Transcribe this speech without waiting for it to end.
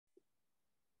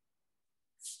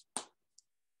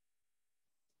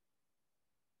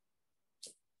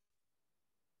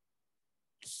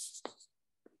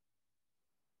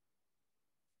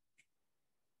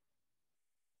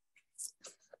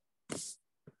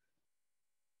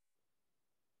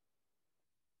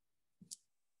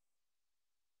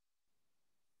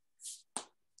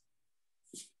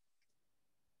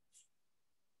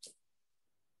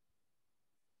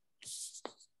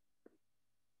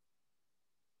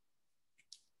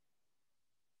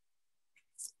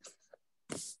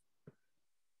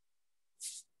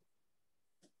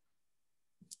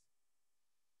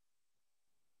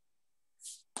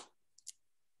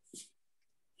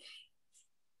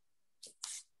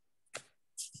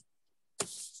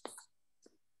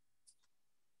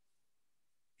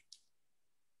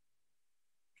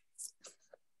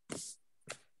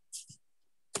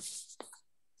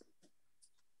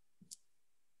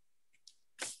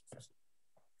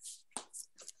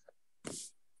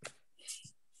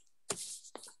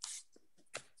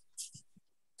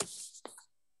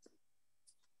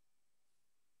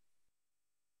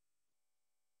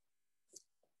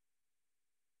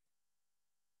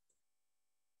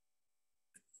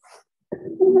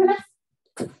Good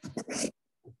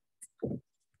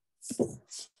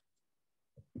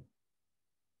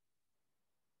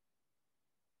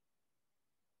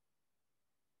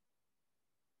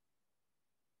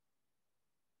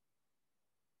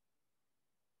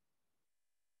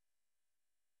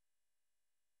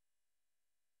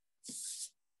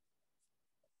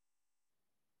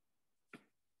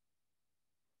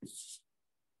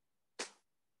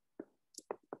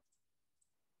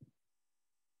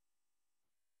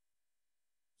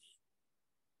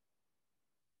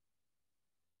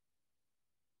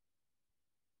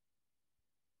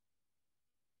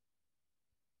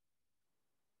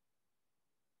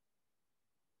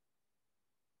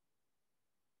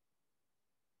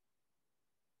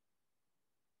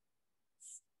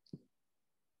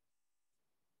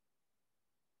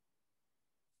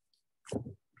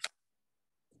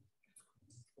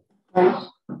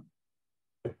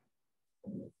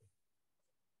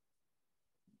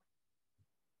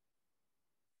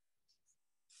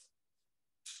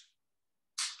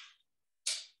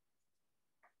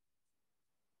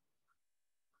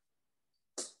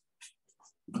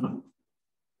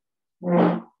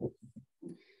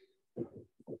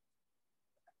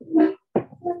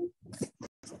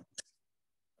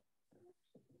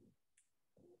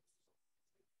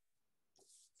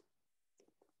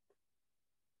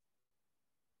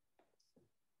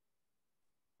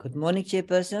morning,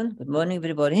 Chairperson. Good morning,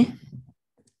 everybody.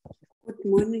 Good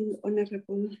morning,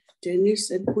 Honorable Dennis,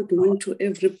 and good morning to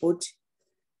everybody.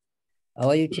 How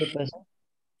are you, Chairperson?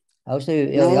 How's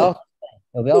your health?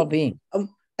 Your well-being? I'm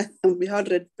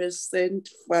 100%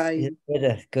 fine.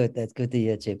 Good. That's good to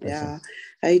hear, Chairperson. Yeah,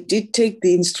 I did take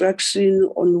the instruction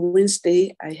on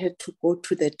Wednesday. I had to go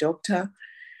to the doctor,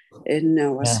 and I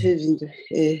was having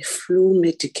a flu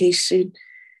medication,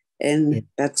 and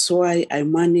that's why I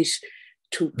managed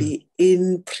to be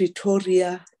in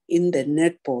Pretoria in the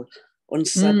netball on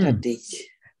Saturday.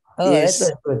 Oh, yes.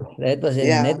 That was good. That was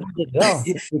well.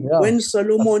 When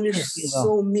Solomon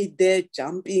saw me there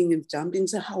jumping and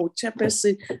said, "How,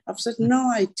 Chairperson?" I've said, "No,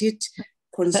 I did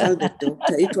consult the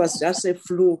doctor. It was just a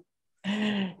flu."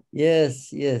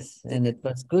 Yes, and it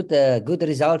was good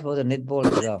result for the netball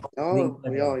as well. Oh,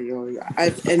 yeah.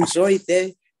 I've enjoyed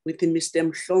that with Mr.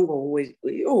 Mhlongo,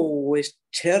 we always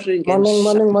cheering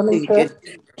morning, and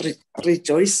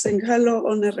rejoicing. Hello,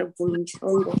 Honorable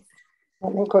Mhlongo.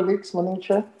 Morning, colleagues. Morning,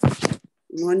 Chair.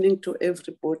 Morning to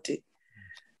everybody.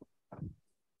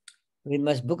 We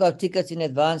must book our tickets in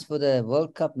advance for the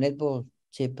World Cup netball,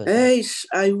 Chairperson. Hey,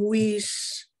 I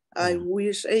wish.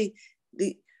 Hey,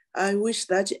 I wish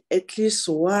that at least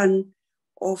one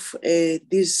of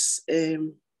these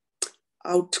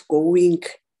outgoing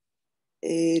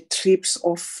trips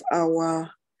of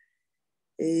our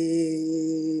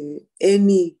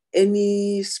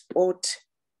any sport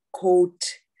code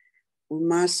we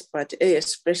must, but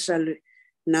especially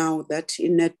now that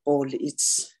in netball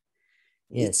it's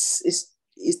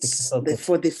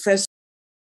for the first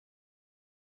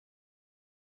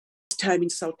time in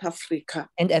South Africa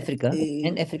and Africa as well.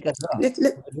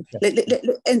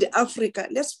 And Africa.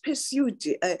 Let's pursue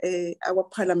our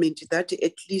parliament that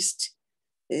at least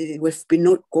we've been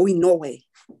not going nowhere.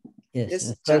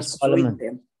 Yes, just join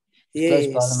them. Yes,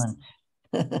 parliament.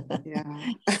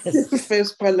 Yeah,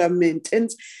 first parliament,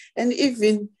 and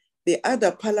even the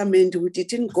other parliament, we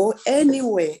didn't go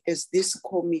anywhere as this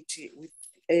committee with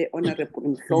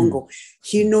Honorable Mhlongo.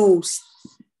 He knows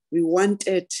we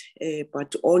wanted,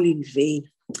 but all in vain.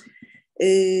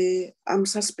 I'm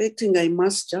suspecting I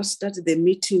must just start the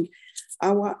meeting.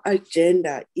 Our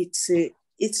agenda, it's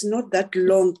not that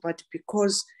long, but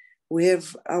because we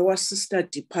have our sister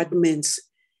departments,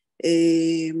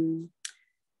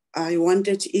 I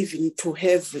wanted even to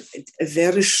have a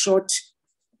very short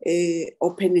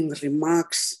opening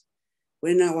remarks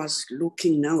when I was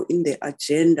looking now in the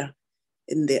agenda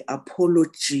and the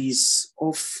apologies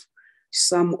of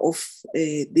some of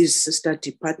these sister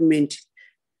departments.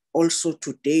 Also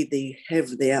today, they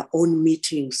have their own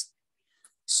meetings.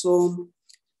 So,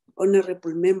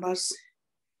 honorable members,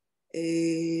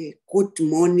 good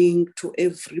morning to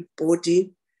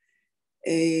everybody.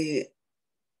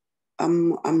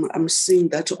 I'm seeing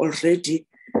that already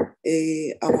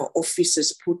our office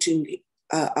is putting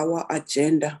our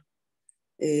agenda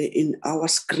in our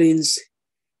screens.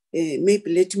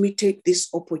 Maybe let me take this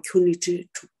opportunity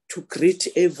to greet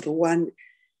everyone.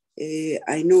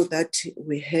 I know that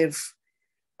we have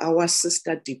our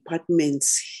sister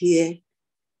departments here,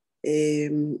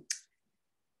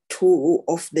 two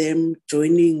of them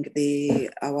joining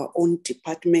our own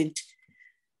department,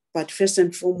 but first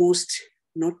and foremost,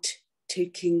 not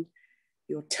taking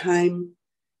your time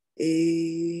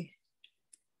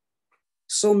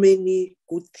so many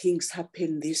good things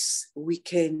happen this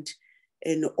weekend,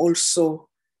 and also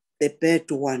the bad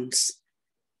ones.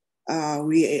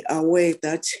 We are aware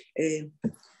that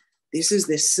this is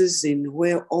the season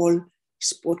where all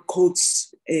sport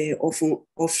codes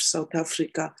of South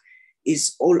Africa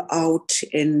is all out,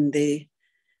 and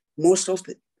most of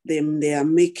them, they are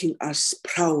making us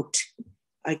proud.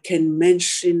 I can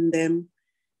mention them,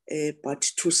 but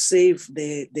to save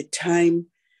the time,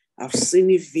 I've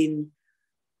seen even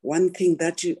one thing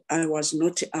that I was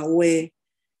not aware,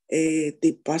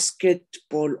 the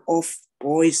basketball of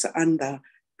boys under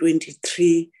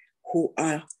 23 who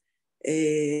are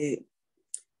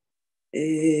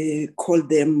call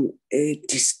them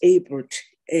disabled.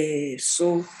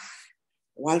 So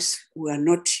whilst we are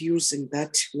not using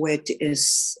that word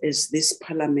as this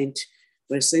parliament,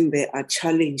 we're saying they are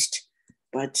challenged.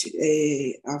 But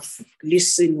I've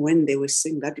listened when they were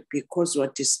saying that because we're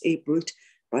disabled,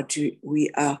 but we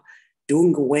are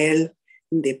doing well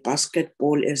in the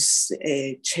basketball as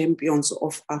champions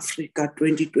of Africa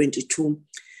 2022.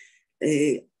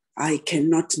 I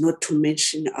cannot not to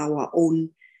mention our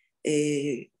own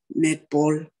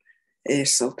netball,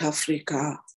 South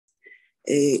Africa.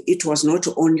 It was not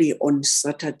only on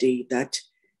Saturday that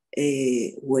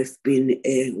we've been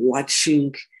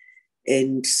watching,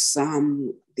 and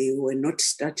some, they were not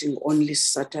starting only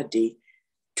Saturday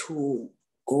to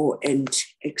go and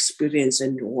experience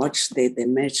and watch the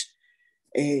match.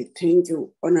 Thank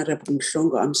you, Honorable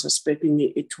Mhlongo. I'm suspecting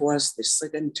it was the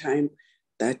second time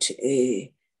that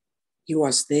he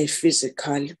was there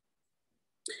physically.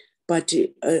 But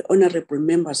honorable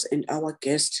members and our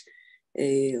guests,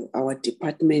 our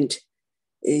department,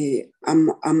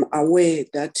 I'm aware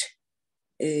that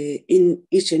in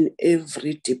each and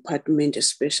every department,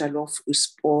 especially of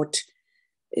sport,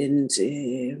 and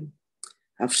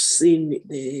I've seen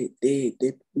the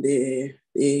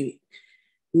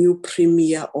new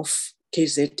premier of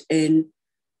KZN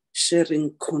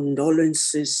sharing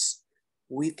condolences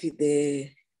with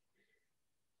the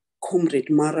Comrade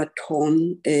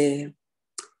Marathon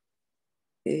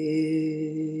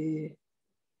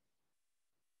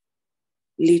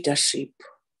leadership.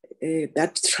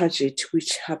 That tragedy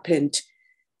which happened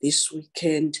this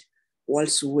weekend,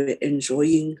 whilst we were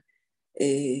enjoying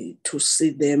to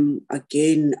see them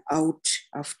again out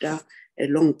after a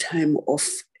long time of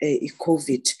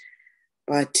COVID.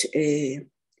 But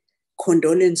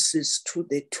condolences to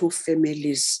the two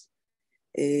families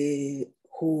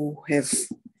who have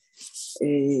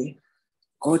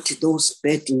got those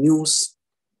bad news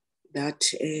that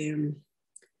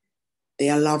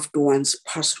their loved ones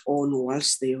passed on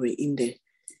whilst they were in the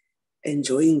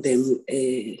enjoying them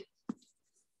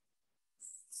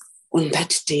on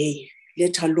that day,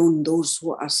 let alone those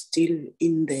who are still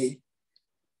in the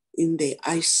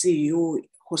ICU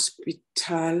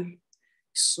hospital.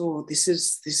 So this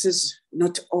is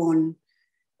not on,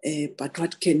 but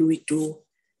what can we do?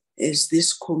 As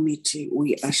this committee,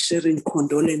 we are sharing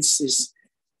condolences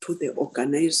to the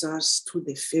organizers, to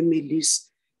the families,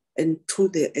 and to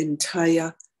the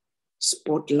entire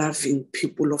sport-loving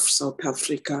people of South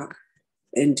Africa.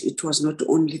 And it was not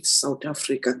only South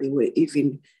Africa, they were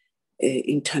even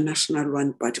international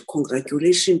one, but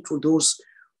congratulations to those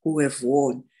who have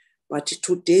won. But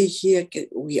today here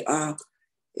we are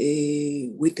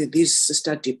with these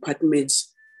sister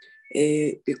departments,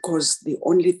 because the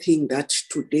only thing that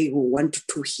today we want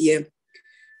to hear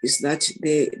is that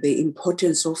the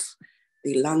importance of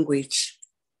the language,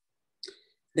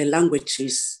 the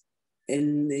languages,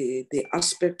 and the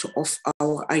aspect of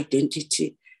our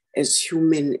identity as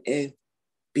human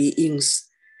beings,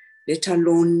 let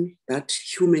alone that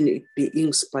human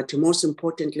beings, but most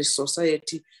importantly,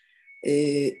 society,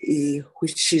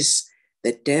 which is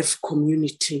the deaf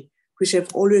community, which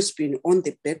have always been on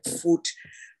the back foot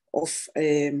of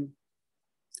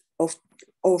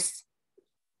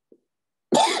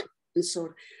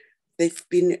sorry, they've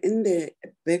been in the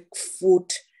back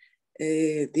foot,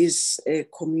 these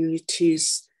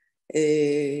communities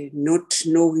not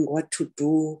knowing what to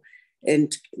do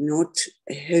and not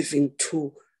having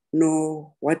to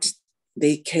know what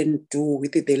they can do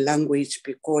with the language,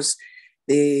 because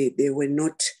they were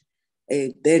not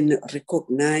then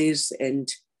recognized. And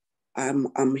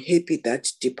I'm happy that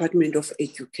Department of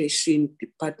Education,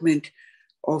 Department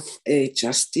of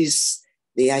Justice,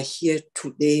 they are here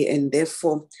today, and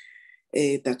therefore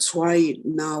that's why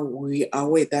now we are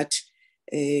aware that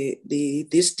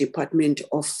this Department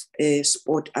of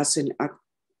Sport, Arts and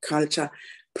Culture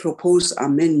proposed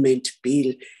amendment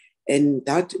bill, and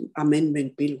that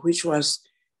amendment bill, which was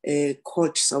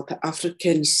called South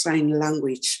African Sign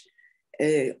Language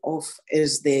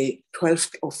as the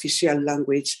 12th official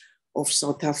language of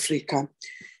South Africa.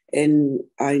 And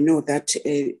I know that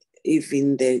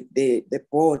even the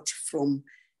board from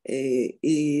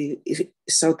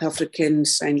South African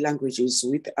Sign Language is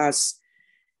with us.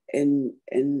 And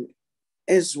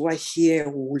as we're here,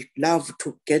 we would love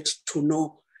to get to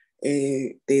know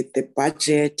the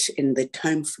budget and the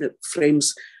time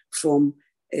frames from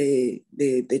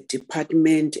the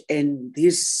department, and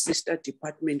this sister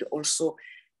department also,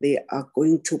 they are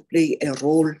going to play a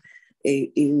role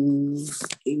in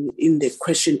the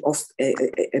question of a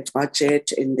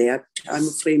budget and their time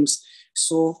frames.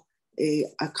 So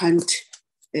I can't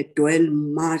dwell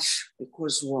much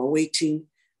because we're waiting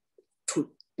to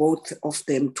both of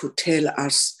them to tell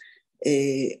us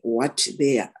what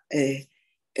they are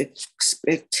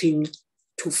expecting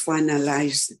to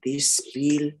finalize this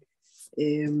bill.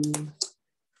 In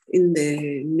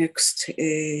the next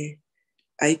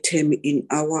item in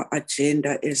our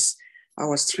agenda, as I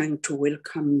was trying to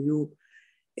welcome you,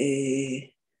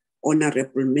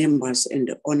 honorable members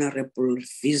and honorable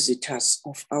visitors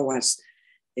of ours.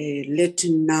 Let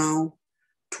now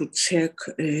to check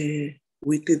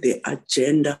with the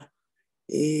agenda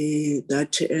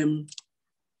that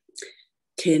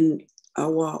can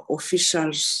our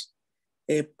officials,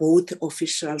 both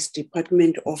officials,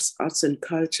 Department of Arts and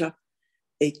Culture,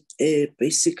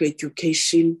 Basic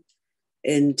Education,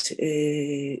 and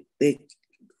the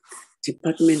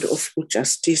Department of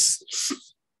Justice,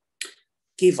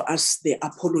 give us the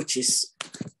apologies.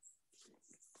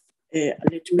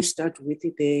 Let me start with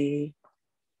the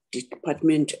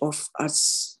Department of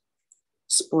Arts,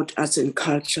 Sport, Arts and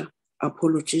Culture.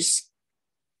 Apologies.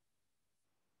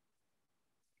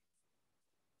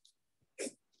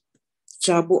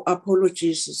 Jabu,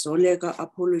 apologies. Zolega,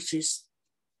 apologies.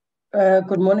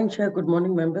 Good morning, Chair. Good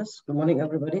morning, members. Good morning,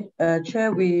 everybody.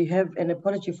 Chair, we have an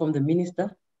apology from the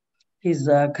Minister. He's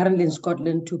currently in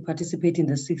Scotland to participate in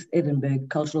the 6th Edinburgh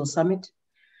Cultural Summit.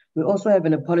 We also have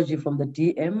an apology from the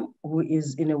DM, who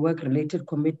is in a work-related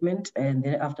commitment, and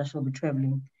thereafter she'll be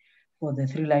traveling for the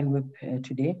 3-line whip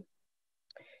today.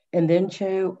 And then,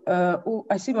 Chair,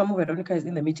 I see Mamu Veronica is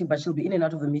in the meeting, but she'll be in and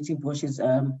out of the meeting because she's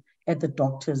at the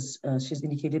doctor's. She's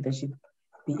indicated that she'll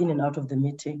be in and out of the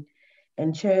meeting.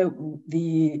 And Chair,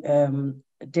 the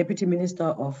Deputy Minister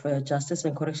of Justice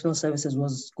and Correctional Services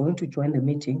was going to join the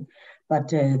meeting, but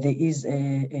there is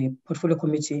a portfolio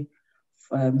committee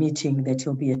meeting that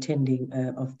he'll be attending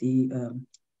of the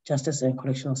Justice and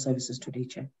Correctional Services today,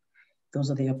 Chair.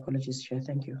 Those are the apologies, Chair.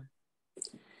 Thank you.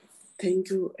 Thank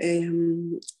you.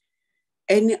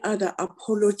 Any other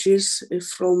apologies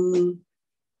from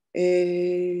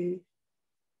the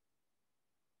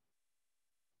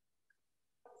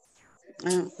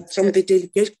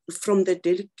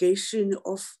delegation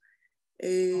of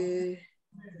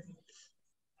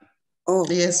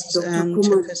yes, Dr.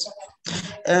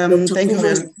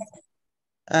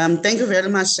 thank you very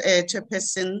much,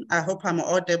 Chairperson. I hope I'm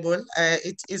audible.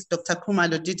 It is Dr.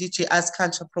 Kumalo, DDG as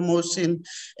Culture Promotion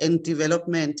and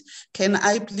Development. Can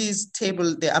I please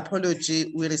table the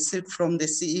apology we received from the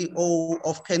CEO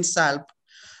of PenSalp?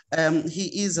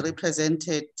 He is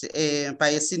represented by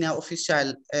a senior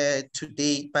official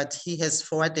today, but he has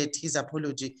forwarded his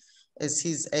apology as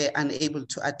he's unable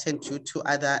to attend due to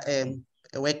other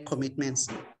work commitments.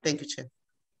 Thank you, Chair.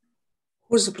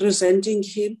 Who's presenting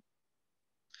him?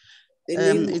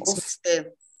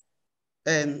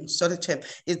 Sorry, Chair.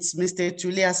 It's Mr.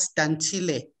 Julius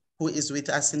Dantile, who is with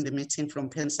us in the meeting from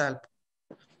PenSalp.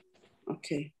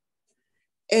 Okay.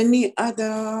 Any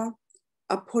other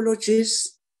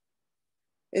apologies?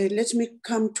 Let me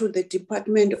come to the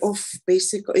Department of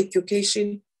Basic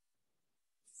Education.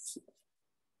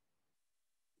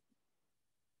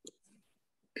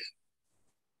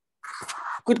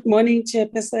 Good morning,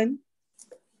 Chairperson.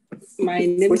 My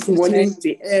name is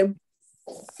DM.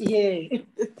 Yeah.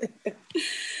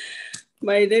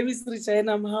 My name is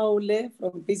Richana Mhaule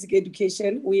from Basic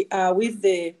Education. We are with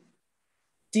the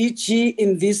DG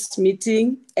in this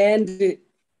meeting and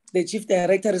the Chief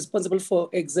Director responsible for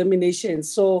examination.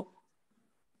 So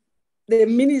the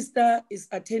Minister is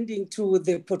attending to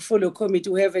the Portfolio Committee.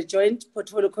 We have a joint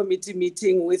Portfolio Committee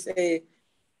meeting with a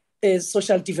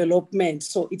social development.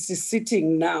 So it's a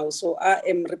sitting now. So I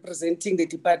am representing the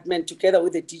department together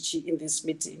with the DG in this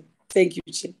meeting. Thank you,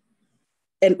 Chair.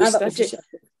 And other officials.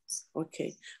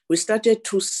 Okay. We started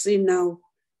to see now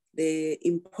the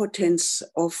importance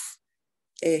of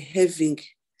having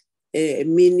a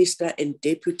minister and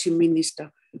deputy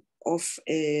minister of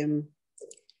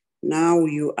now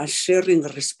you are sharing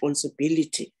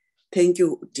responsibility. Thank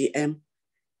you, DM.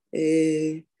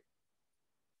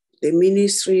 the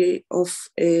Ministry of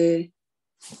the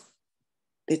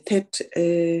third,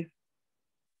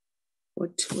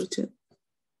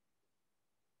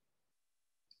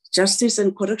 Justice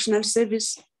and Correctional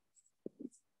Service.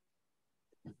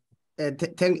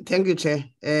 Thank you, Chair.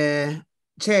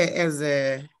 Chair, as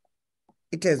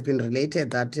it has been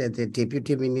related that the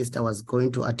Deputy Minister was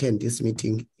going to attend this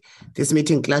meeting. This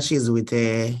meeting clashes with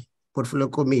the Portfolio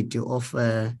Committee of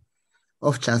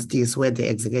Justice, where the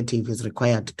executive is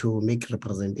required to make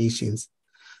representations.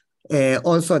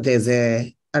 Also, there's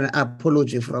an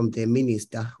apology from the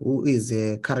minister who is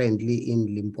currently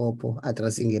in Limpopo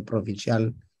addressing a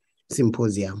provincial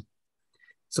symposium.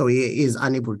 So he is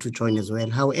unable to join as well.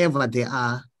 However, there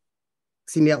are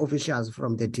senior officials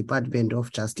from the Department of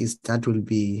Justice that will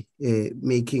be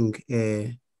making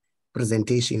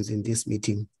presentations in this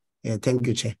meeting. Thank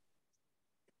you, Chair.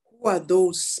 Who are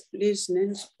those? Please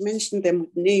mention them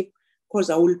with name, because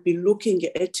I will be looking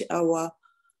at our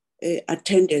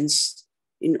attendance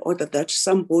in order that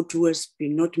somebody who has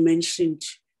been not mentioned,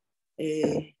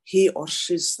 he or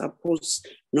she is supposed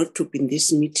not to be in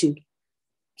this meeting.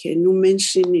 Can you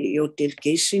mention your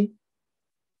delegation?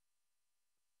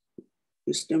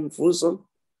 Mr. Mvuzo,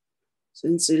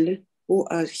 Senzile, who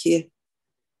are here?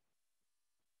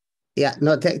 Yeah,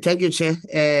 no, thank you, Chair.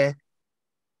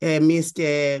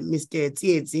 Mr.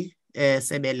 Tsietsi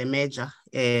Sebele Major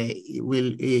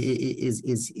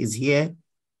is here,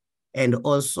 and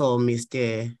also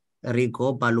Mr.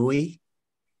 Rigo Baloi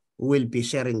will be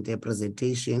sharing the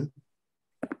presentation.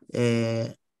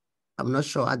 I'm not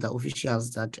sure other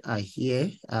officials that are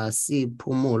here. See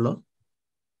Pumulo.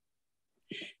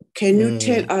 Can you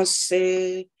tell us,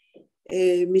 Mr.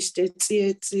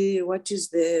 Tsietsi, what is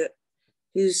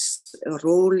his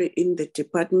role in the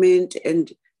department,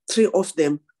 and three of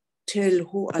them, tell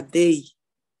who are they,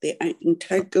 the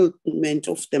entitlement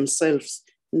of themselves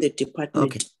in the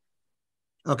department.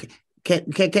 Okay.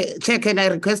 Chair, can I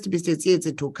request Mr.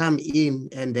 Tsietsi to come in,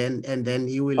 and then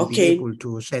he will be able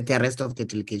to share the rest of the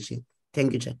delegation.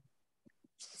 Thank you, Chair.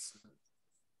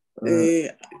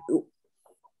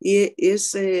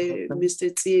 Yes,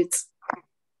 Mr. Tsietsi.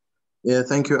 Yeah,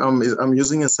 thank you. I'm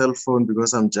using a cell phone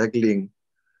because I'm juggling.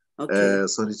 Okay.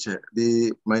 Sorry, Chair.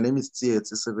 My name is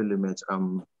Tsietsi Sebele Major.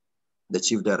 I'm the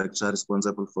Chief Director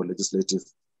responsible for legislative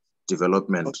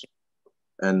development. Okay.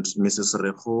 And Mrs.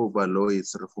 Reho Baloi,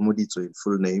 it's Refumudito in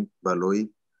full name, Baloi.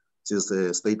 She's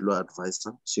the state law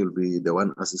advisor. She'll be the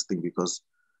one assisting because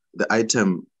the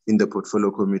item in the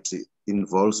portfolio committee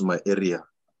involves my area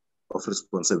of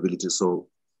responsibility. So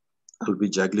I'll be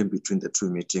juggling between the two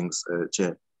meetings,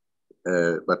 Chair.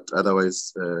 But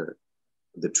otherwise,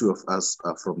 the two of us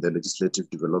are from the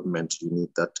legislative development unit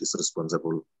that is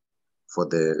responsible for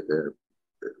the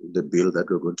bill that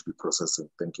we're going to be processing.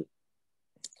 Thank you.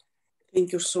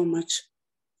 Thank you so much.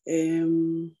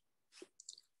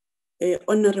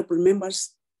 Honorable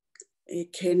members,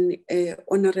 can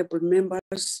honorable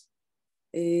members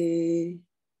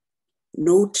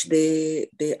note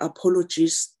the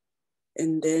apologies,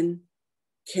 and then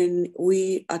can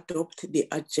we adopt the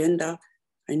agenda?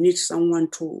 I need someone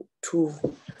to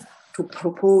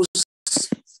propose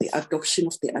the adoption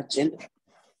of the agenda.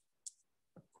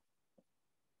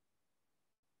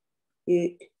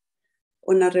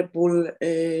 Honorable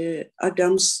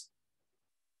Adams.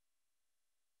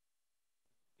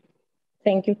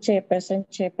 Thank you, Chairperson.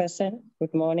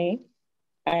 Good morning.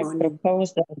 I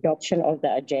propose the adoption of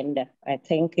the agenda. I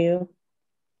thank you.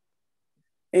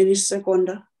 Any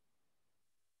seconder?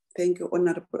 Thank you,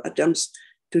 Honorable Adams.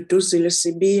 Duduzile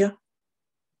Sibia.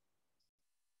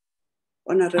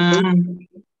 Honorable.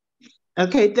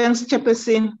 Okay, thanks,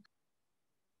 Chairperson.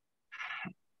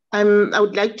 I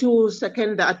would like to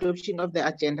second the adoption of the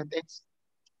agenda. Thanks.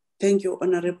 Thank you,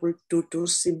 Honorable Dudu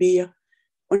Sibia.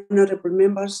 Honorable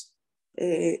members,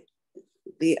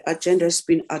 the agenda has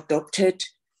been adopted.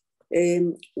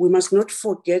 We must not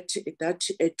forget that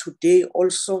today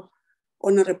also,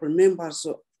 honorable members,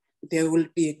 there will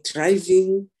be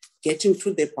driving, getting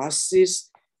to the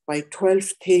buses by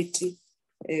 12:30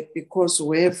 because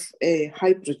we have a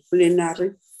hybrid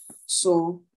plenary.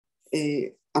 So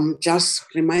I'm just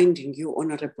reminding you,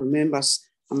 honorable members,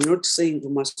 I'm not saying you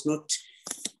must not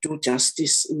do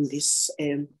justice in this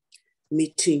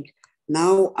meeting.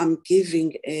 Now I'm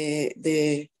giving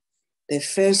the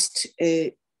first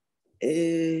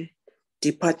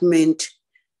department.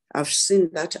 I've seen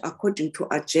that according to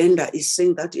agenda is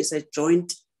saying that is a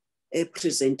joint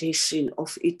presentation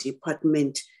of each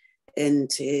department and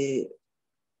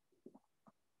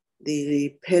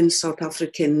the Pan South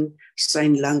African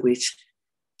Sign Language.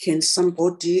 Can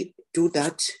somebody do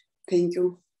that? Thank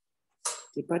you.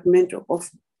 Department of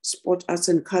Sport, Arts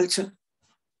and Culture.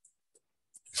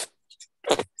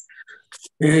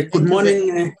 Good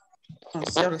morning.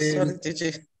 Sorry,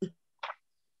 DJ.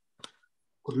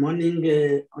 Good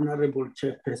morning, Honorable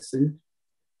Chairperson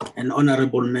and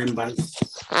Honorable members.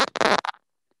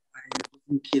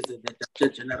 I'm the Director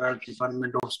General,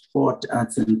 Department of Sport,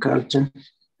 Arts and Culture.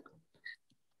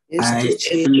 Yes,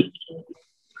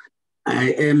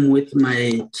 I am with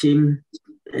my team,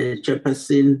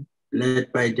 Chairperson,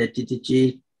 led by the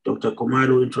DDG, Dr. Komalo,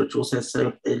 who introduced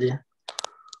herself earlier.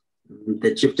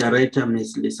 The Chief Director,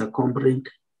 Ms. Lisa Combrink,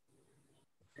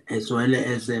 as well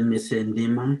as Ms.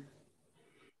 Ndima,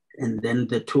 and then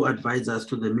the two advisors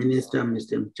to the Minister,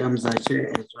 Mr.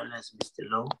 Mchamzache, as well as Mr.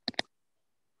 Low,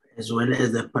 as well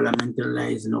as the Parliamentary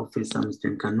Liaison Officer,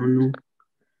 Mr. Kanunu,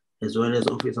 as well as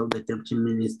Office of the Deputy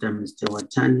Minister, Mr.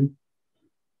 Watani,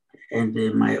 and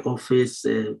my office,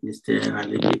 Mr.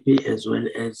 Ralipipi, as well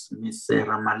as Ms.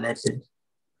 Ramalete.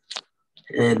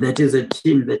 That is a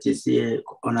team that is here,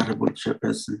 Honorable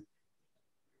Chairperson.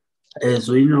 As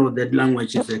we know, that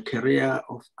language is a career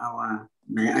of our,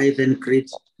 may I then greet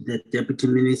the Deputy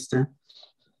Minister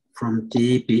from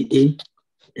DPE,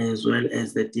 as well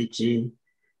as the DG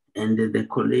and the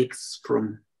colleagues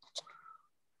from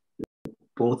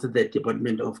both the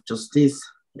Department of Justice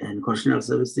and Correctional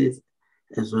Services,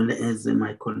 as well as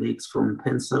my colleagues from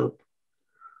PENSELP.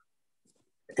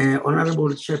 Honorable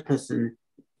Chairperson,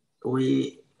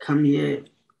 we come here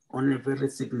on a very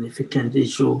significant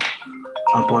issue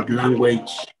about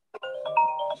language.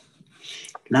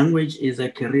 Language is a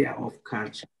carrier of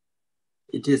culture.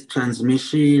 It is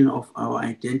transmission of our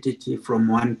identity from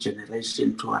one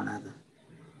generation to another.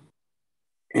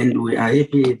 And we are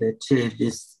happy that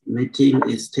this meeting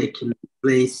is taking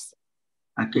place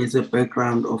against the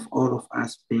background of all of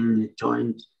us being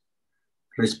joint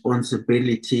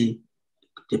responsibility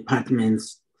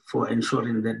departments for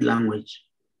ensuring that language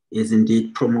is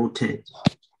indeed promoted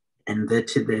and that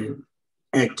the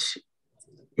act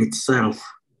itself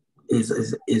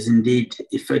is indeed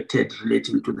effected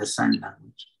relating to the sign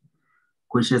language,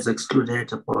 which has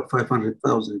excluded about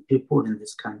 500,000 people in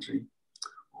this country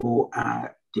who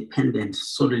are dependent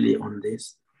solely on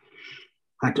this,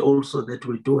 but also that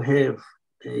we do have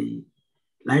a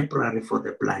library for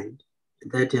the blind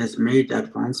that has made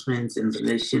advancements in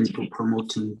relation to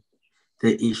promoting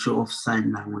the issue of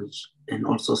sign language and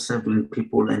also serving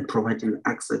people and providing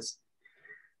access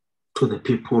to the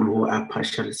people who are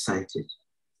partially sighted.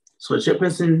 So,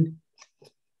 Chairperson,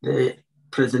 the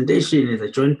presentation is a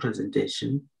joint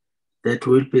presentation that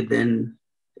will be then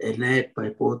led by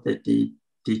both the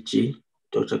DG,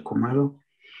 Dr. Kumalo,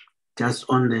 just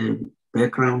on the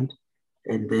background,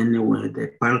 and then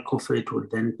the bulk of it will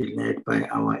then be led by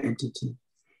our entity,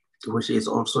 which is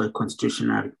also a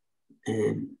constitutional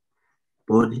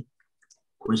body,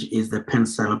 which is the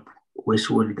PENSELP, which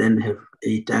will then have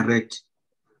a direct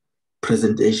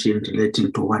presentation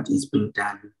relating to what is being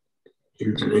done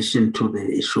in relation to the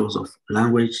issues of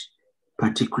language,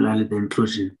 particularly the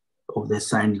inclusion of the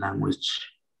sign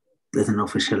language as an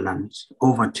official language.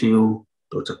 Over to you,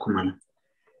 Dr. Kumala.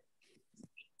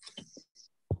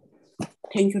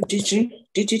 Thank you, DG.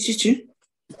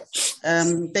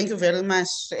 Thank you very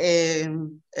much,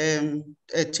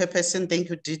 Chairperson. Thank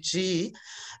you, DG.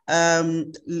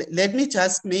 Let me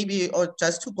just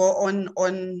just to go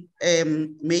on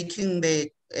making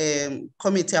the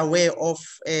committee aware of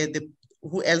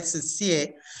who else is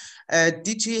here.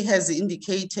 DG has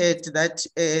indicated that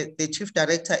the Chief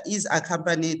Director is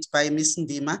accompanied by Ms.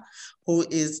 Ndima, who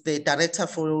is the Director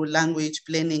for Language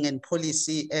Planning and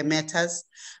Policy Matters.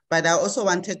 But I also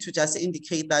wanted to just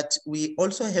indicate that we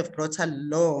also have brought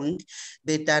along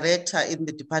the Director in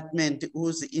the department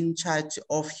who's in charge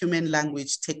of Human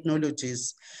Language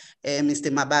Technologies, Mr.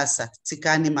 Mabasa,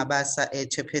 Tsikani Mabasa,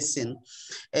 Chairperson.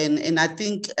 And I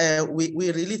think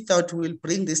we really thought we'll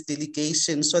bring this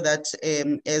delegation so that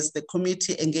as the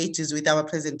committee engages with our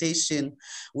presentation,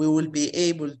 we will be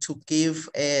able to give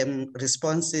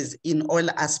responses in all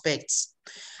aspects.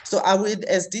 So I would,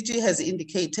 as DG has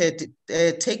indicated,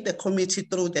 take the committee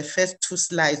through the first two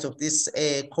slides of this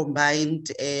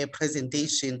combined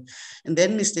presentation. And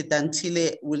then Mr.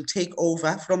 Dantile will take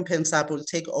over from PENSELP, will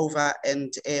take over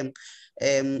and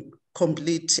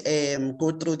complete,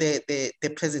 go through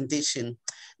the presentation,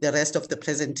 the rest of the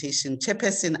presentation.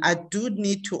 Chairperson, I do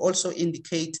need to also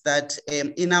indicate that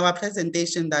in our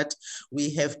presentation that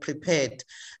we have prepared,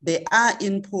 there are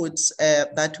inputs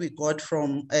that we got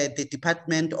from the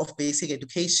Department of Basic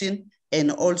Education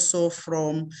and also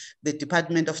from the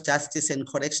Department of Justice and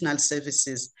Correctional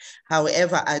Services.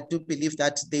 However, I do believe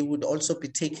that they would also be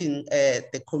taking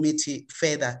the committee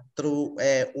further through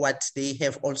what they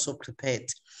have also prepared.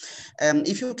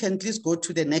 If you can please go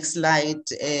to the next slide.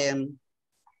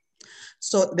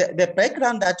 So the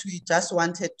background that we just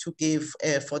wanted to give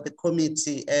for the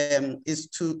committee is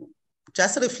to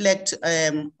just reflect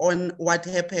on what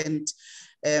happened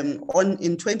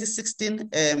in 2016.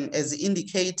 As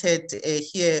indicated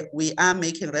here, we are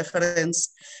making reference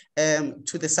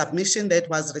to the submission that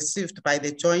was received by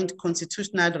the Joint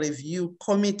Constitutional Review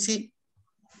Committee,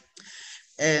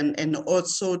 and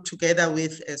also together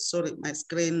with, sorry, my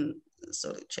screen,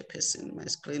 sorry, Chairperson, my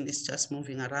screen is just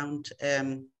moving around,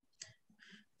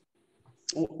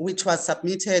 which was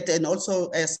submitted and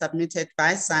also submitted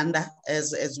by Sanda,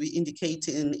 as we indicate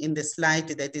in the slide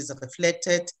that is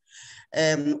reflected,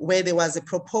 where there was a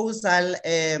proposal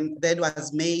that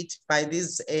was made by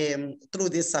these, through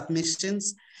these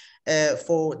submissions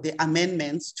for the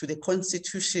amendments to the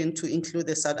Constitution to include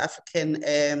the South African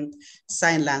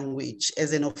Sign Language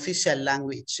as an official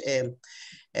language.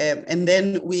 And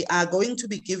then we are going to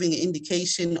be giving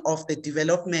indication of the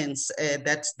developments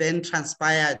that then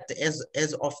transpired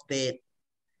as of the.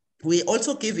 We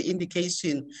also give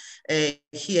indication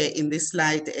here in this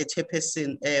slide,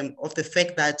 Chairperson, of the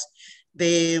fact that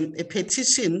a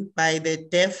petition by the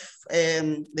deaf,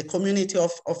 the community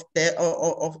of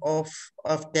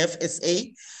Deaf SA,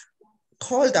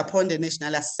 called upon the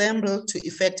National Assembly to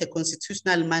effect a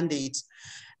constitutional mandate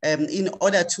in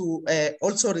order to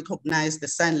also recognize the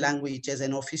sign language as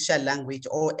an official language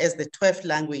or as the 12th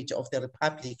language of the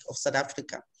Republic of South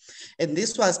Africa. And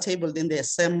this was tabled in the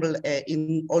Assembly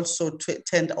in also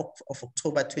 10th of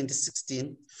October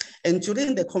 2016. And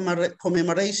during the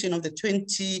commemoration of the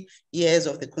 20 years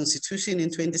of the Constitution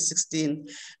in 2016,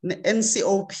 the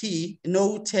NCOP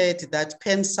noted that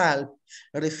PENSAL,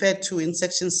 referred to in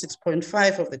section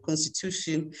 6.5 of the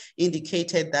Constitution,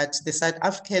 indicated that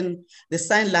the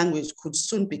sign language could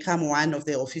soon become one of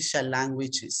the official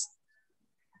languages.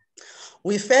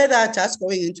 We further, just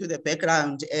going into the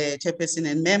background, Chairperson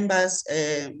and members,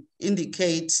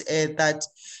 indicate that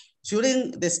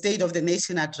during the State of the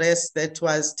Nation address that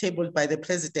was tabled by the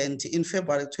President in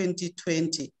February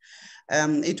 2020,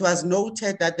 it was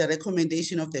noted that the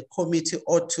recommendation of the committee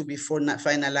ought to be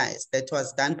finalized. That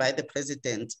was done by the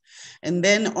President. And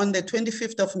then on the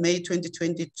 25th of May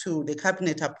 2022, the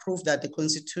Cabinet approved that the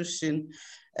Constitution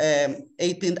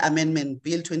 18th Amendment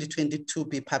Bill 2022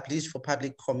 be published for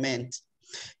public comment.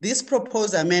 This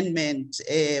proposed amendment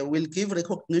will give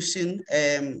recognition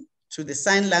to the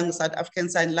sign language, South African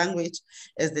Sign Language,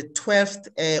 as the 12th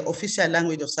official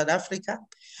language of South Africa.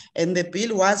 And the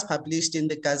bill was published in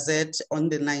the Gazette on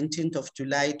the 19th of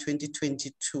July,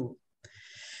 2022.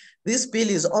 This bill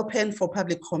is open for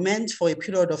public comment for a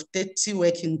period of 30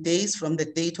 working days from the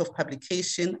date of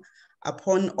publication.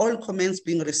 Upon all comments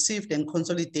being received and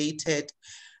consolidated,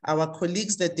 our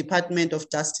colleagues, the Department of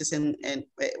Justice,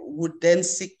 would then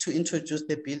seek to introduce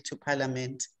the bill to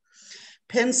Parliament.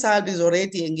 PENSAL is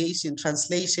already engaged in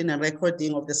translation and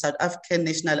recording of the South African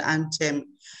national anthem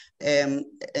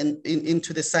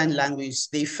into the sign language.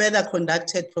 They further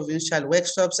conducted provincial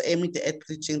workshops aimed at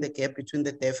bridging the gap between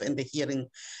the deaf and the hearing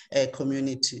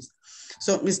communities.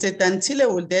 So Mr.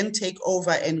 Dantile will then take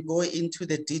over and go into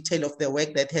the detail of the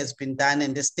work that has been done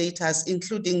and the status,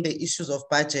 including the issues of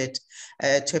budget,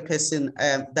 Chairperson,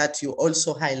 that you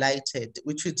also highlighted,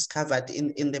 which is covered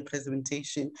in the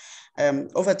presentation.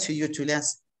 Over to you,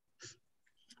 Julius.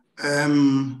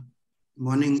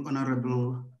 Morning,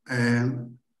 honorable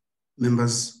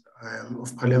members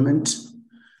of Parliament.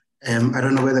 I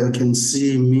don't know whether you can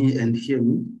see me and hear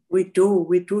me. We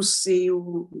do see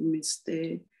you,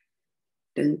 Mr.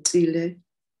 Dantile.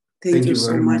 Thank you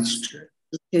so much.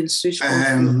 You can switch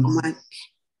off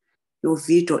your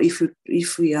video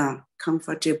if we are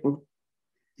comfortable.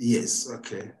 Yes,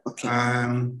 okay.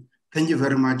 Thank you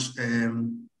very much,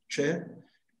 Chair.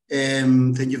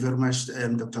 Thank you very much,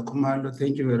 Dr. Khumalo.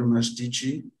 Thank you very much,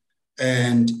 DG.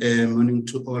 And morning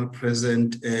to all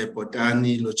present,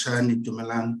 Bodani, Lochani,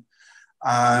 Dumelang,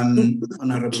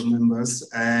 honorable members.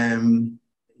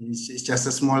 It's just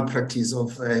a small practice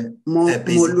of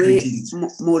basic greetings.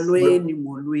 Molweni.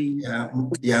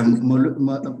 Yeah,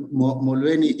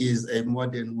 Molweni is a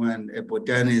modern one.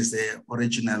 Bodani is the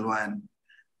original one.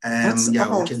 We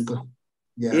can go.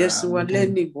 Yeah, yes,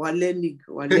 Waleni.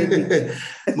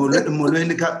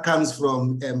 Molweni comes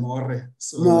from More.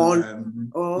 So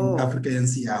in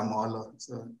Afrikaans, yeah, Molo.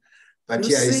 So, but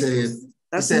yeah,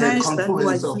 it's a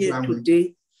confluence of language.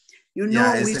 Today. You know,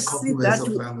 Yeah, we it's a see complex that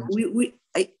of language.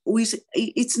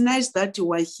 it's nice that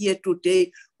you are here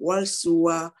today whilst you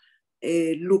are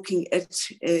looking at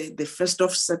the 1st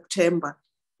of September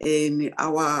in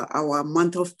our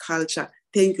month of culture.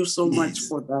 Thank you so much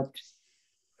for that.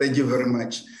 Thank you very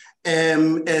much.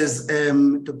 As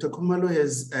Dr. Khumalo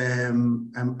has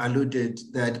alluded,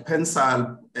 that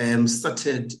PENSAL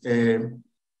started a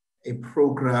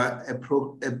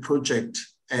project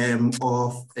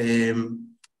of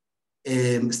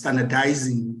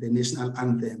standardizing the national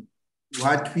anthem.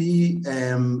 What we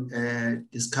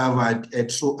discovered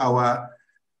through our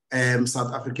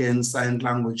South African Sign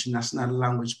Language National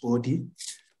Language Body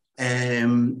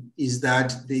is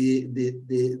that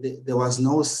there was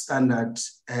no standard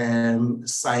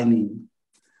signing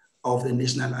of the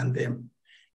national anthem.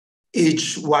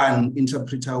 Each one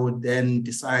interpreter would then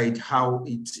decide how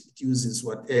it uses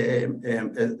what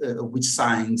which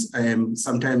signs,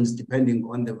 sometimes depending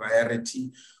on the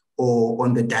variety or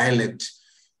on the dialect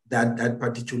that that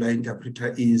particular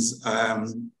interpreter is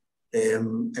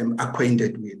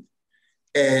acquainted with.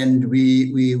 And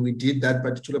we did that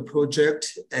particular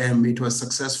project. It was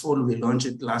successful. We launched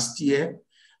it last year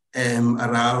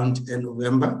around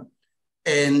November.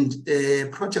 And the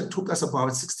project took us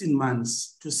about 16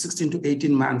 to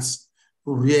 18 months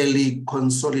to really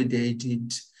consolidate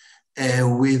it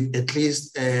with at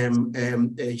least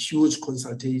a huge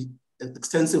consultation,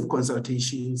 extensive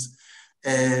consultations,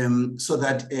 so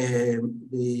that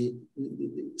the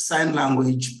sign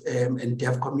language and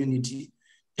deaf community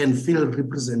can feel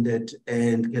represented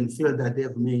and can feel that they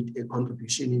have made a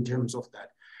contribution in terms of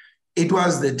that. It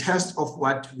was the test of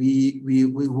what we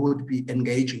would be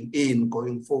engaging in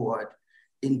going forward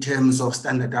in terms of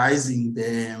standardizing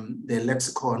the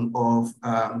lexicon of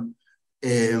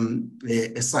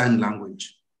a sign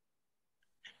language.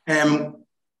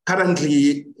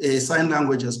 Currently, sign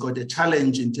language has got a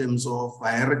challenge in terms of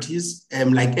varieties,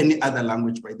 like any other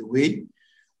language, by the way.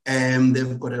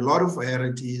 They've got a lot of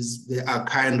varieties. They are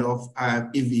kind of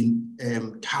even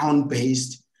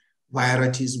town-based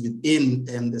varieties within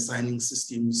the signing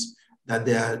systems that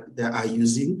they are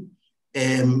using.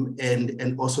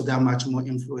 And also they're much more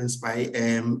influenced by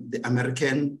the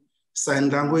American Sign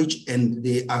Language, and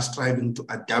they are striving to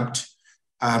adapt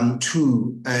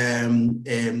to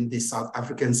the South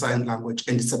African Sign Language.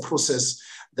 And it's a process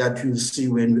that you'll see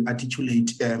when we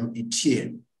articulate it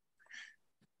here.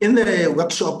 In the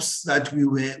workshops that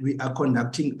we are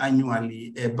conducting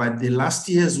annually, but the last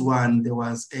year's one, there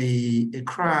was a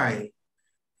cry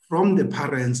from the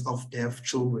parents of deaf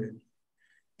children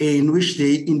in which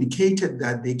they indicated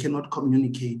that they cannot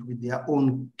communicate with their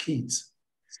own kids.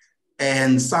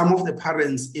 And some of the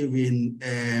parents even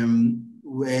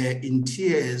were in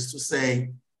tears to say,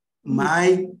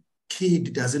 my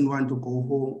kid doesn't want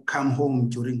to come home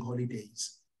during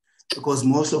holidays, because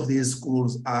most of these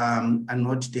schools are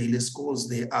not daily schools,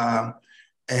 they are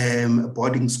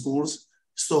boarding schools.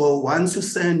 So once you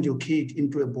send your kid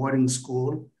into a boarding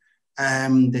school,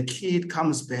 the kid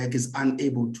comes back, is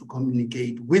unable to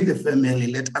communicate with the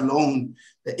family, let alone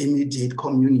the immediate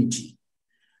community.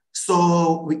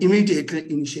 So we immediately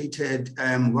initiated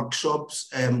workshops,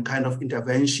 kind of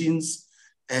interventions,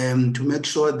 to make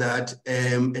sure that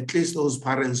at least those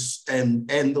parents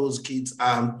and those kids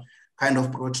are kind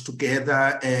of brought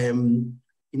together in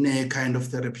a kind of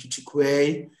therapeutic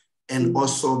way, and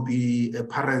also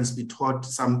parents be taught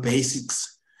some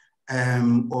basics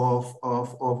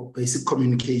of basic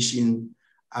communication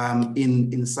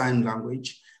in sign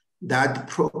language. That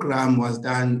program was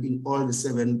done in all the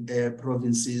 7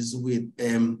 provinces, with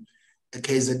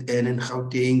KZN and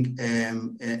Gauteng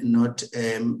not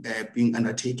being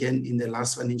undertaken in the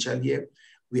last financial year.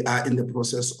 We are in the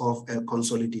process of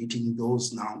consolidating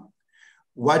those now.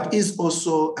 What is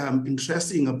also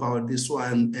interesting about this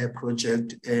one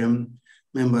project,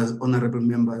 members, honorable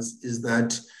members, is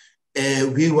that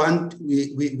we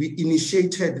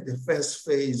initiated the first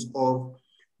phase of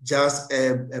just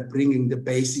bringing the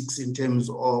basics in terms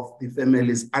of the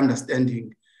families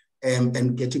understanding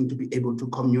and getting to be able to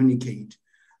communicate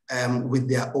with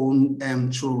their own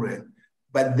children.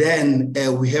 But then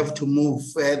we have to move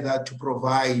further to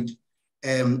provide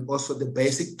also the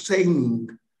basic training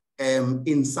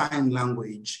in sign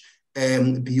language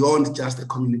beyond just a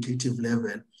communicative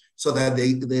level, so that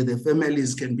the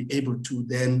families can be able to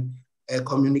then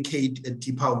communicate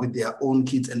deeper with their own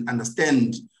kids and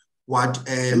understand what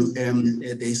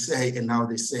they say and how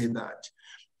they say that.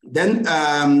 Then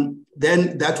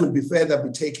that will be further be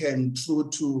taken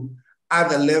through to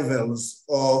other levels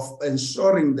of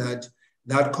ensuring that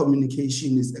that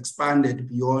communication is expanded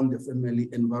beyond the family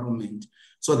environment,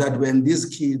 so that when these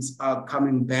kids are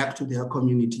coming back to their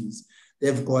communities,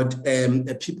 they've got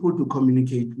people to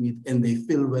communicate with and they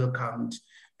feel welcomed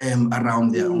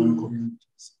around their own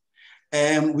communities.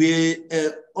 We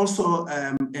also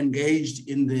engaged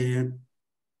in the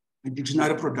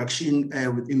dictionary production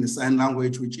within the sign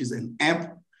language, which is an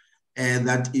app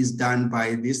that is done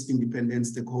by this independent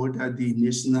stakeholder, the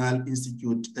National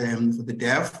Institute for the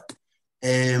Deaf,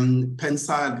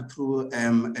 penciled through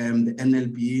the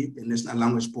NLB, the National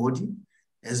Language Body,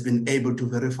 has been able to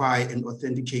verify and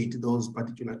authenticate those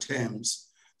particular terms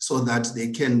so that they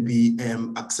can be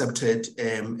accepted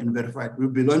and verified. We'll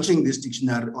be launching this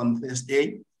dictionary on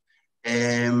Thursday,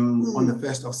 on the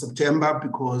 1st of September,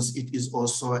 because it is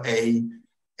also a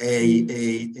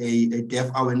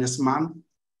Deaf Awareness Month.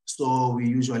 So we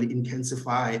usually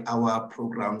intensify our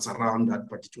programs around that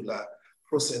particular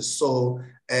process. So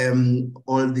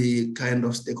all the kind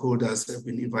of stakeholders have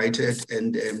been invited,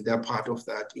 and they're part of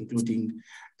that, including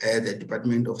the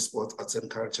Department of Sports, Arts and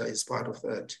Culture is part of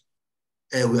that.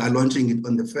 We are launching it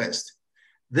on the 1st.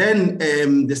 Then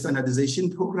the standardization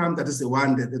program, that is the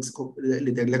one that the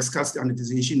lexical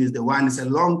standardization is the one, it's a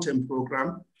long-term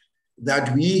program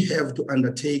that we have to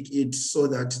undertake it so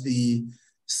that the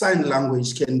sign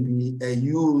language can be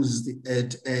used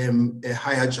at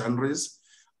higher genres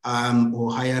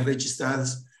or higher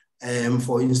registers,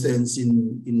 for instance,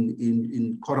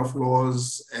 in court of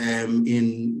laws,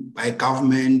 by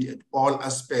government, at all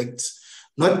aspects,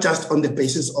 not just on the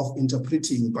basis of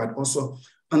interpreting, but also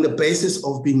on the basis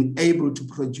of being able to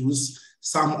produce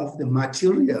some of the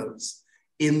materials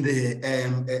in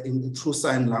the true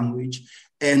sign language.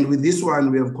 And with this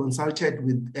one, we have consulted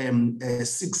with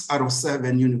 6 out of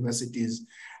 7 universities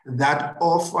that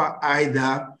offer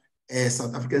either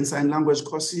South African Sign Language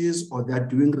courses, or they're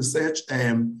doing research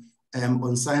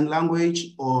on sign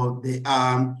language, or they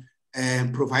are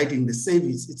providing the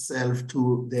service itself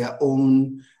to their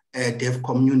own deaf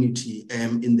community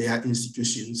in their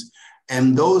institutions.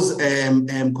 And those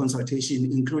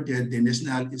consultations included the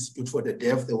National Institute for the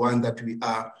Deaf, the one that we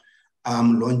are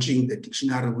launching the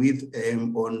dictionary with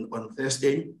on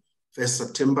Thursday, 1st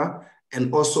September,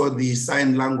 and also the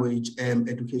Sign Language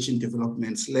Education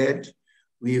Development SLED.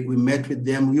 We met with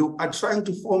them. We are trying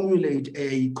to formulate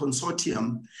a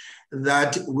consortium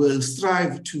that will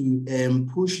strive to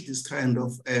push this kind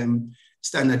of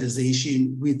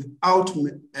standardization without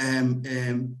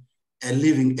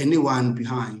leaving anyone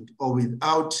behind, or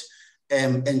without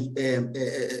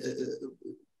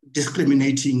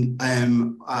discriminating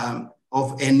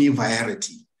of any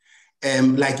variety.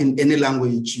 Like in any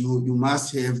language, you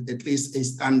must have at least a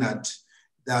standard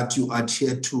that you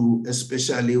adhere to,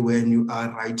 especially when you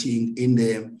are writing in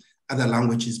the other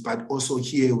languages, but also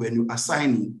here when you are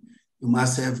signing, you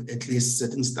must have at least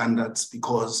certain standards,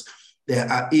 because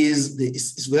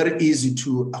it's very easy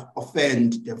to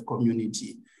offend the deaf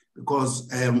community, because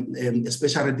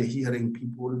especially the hearing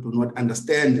people do not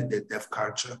understand the deaf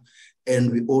culture.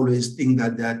 And we always think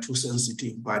that they are too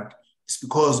sensitive, but it's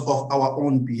because of our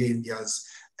own behaviors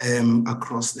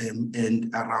across them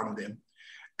and around them.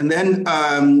 And then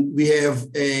we have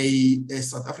a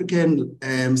South African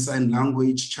Sign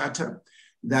Language Charter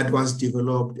that was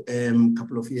developed a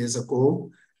couple of years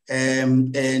ago.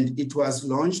 And it was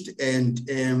launched, and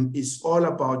it's all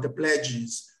about the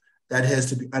pledges that has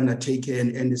to be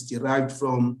undertaken, and is derived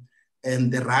from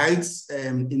the rights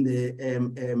in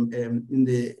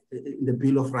the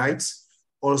Bill of Rights.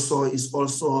 Also, is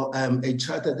also a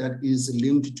charter that is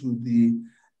linked to the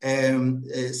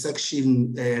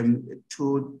section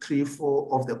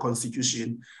 234 of the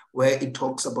Constitution, where it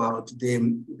talks about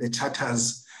the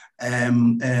charters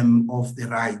of the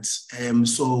rights.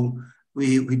 So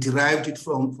we derived it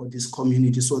for this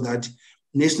community, so that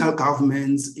national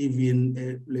governments, even,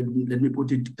 let me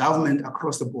put it, government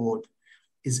across the board,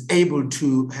 is able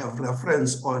to have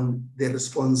reference on the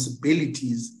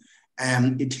responsibilities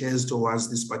it has towards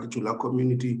this particular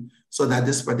community, so that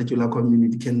this particular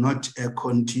community cannot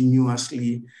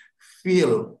continuously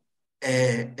feel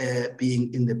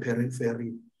being in the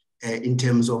periphery in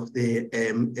terms of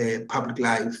the public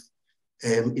life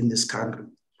in this country.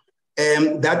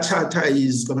 That charter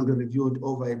is going to be reviewed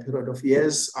over a period of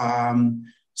years.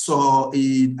 So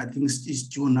I think it's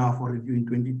due now for review in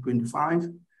 2025.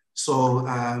 So,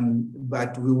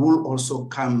 but we will also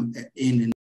come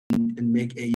in and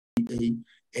make a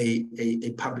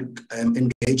public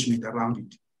engagement around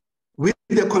it. With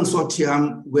the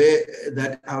consortium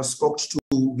that I spoke to,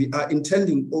 we are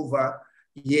intending over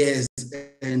years,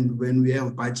 and when we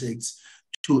have budgets,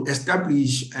 to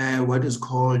establish what is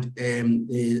called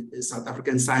the South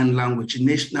African Sign Language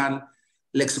National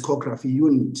Lexicography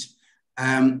Unit.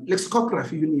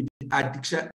 Lexicography unit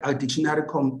are dictionary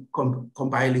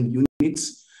compiling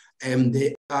units.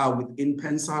 They are within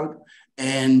PENSALB,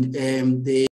 and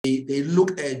they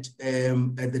look at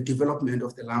the development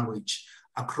of the language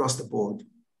across the board.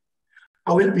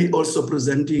 I will be also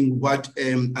presenting what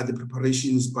are the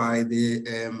preparations by the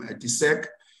DSEC.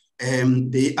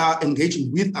 They are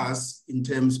engaging with us in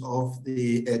terms of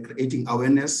the creating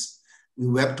awareness. We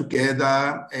work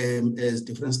together as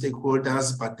different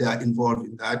stakeholders, but they are involved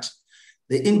in that.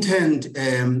 They intend,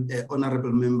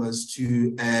 honorable members,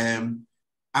 to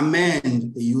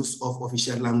amend the Use of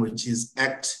Official Languages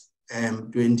Act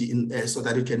 20 so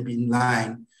that it can be in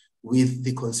line with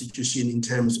the Constitution in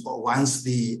terms of once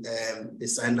the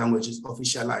sign language is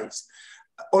officialized.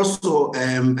 Also,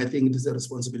 I think it is the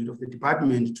responsibility of the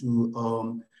department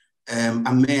to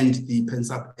amend the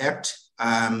PENSAP Act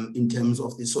in terms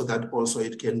of this, so that also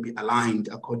it can be aligned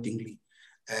accordingly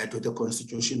to the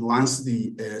Constitution once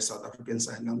the South African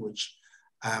Sign Language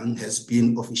has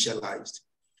been officialized.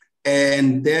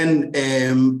 And then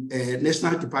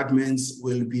national departments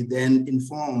will be then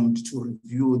informed to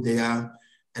review their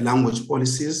language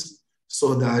policies,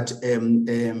 so that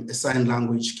a sign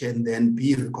language can then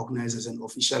be recognized as an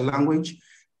official language.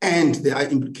 And there are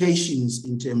implications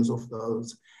in terms of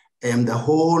those, the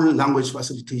whole language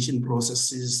facilitation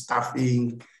processes,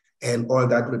 staffing, and all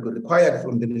that will be required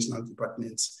from the national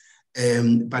departments.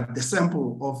 But the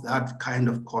sample of that kind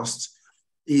of cost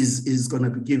is going to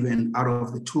be given out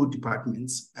of the two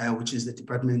departments, which is the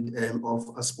Department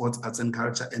of Sports, Arts and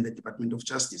Culture and the Department of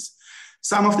Justice.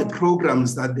 Some of the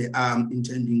programs that they are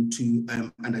intending to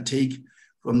undertake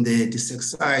from the DSEC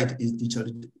side is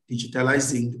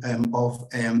digitalizing of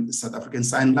South African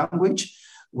Sign Language,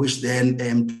 which then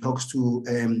talks to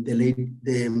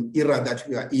the era that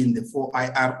we are in, the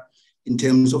 4IR, in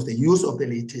terms of the use of the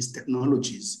latest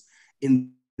technologies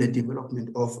in the development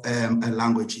of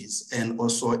languages, and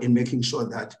also in making sure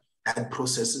that that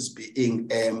process is being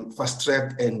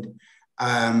fast-tracked and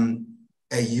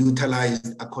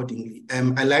utilized accordingly.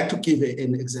 I like to give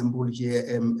an example here,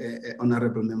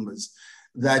 honorable members,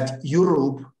 that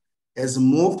Europe has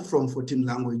moved from 14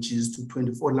 languages to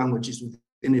 24 languages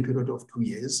within a period of 2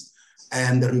 years,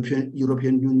 and the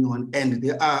European Union, and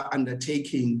they are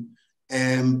undertaking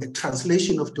a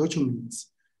translation of documents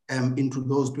into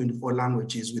those 24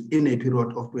 languages within a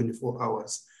period of 24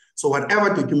 hours. So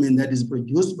whatever document that is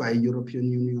produced by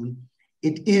European Union,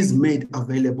 it is made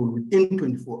available within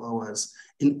 24 hours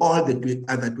in all the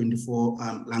other 24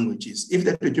 languages. If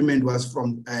the document was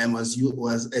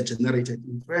generated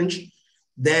in French,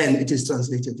 then it is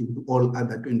translated into all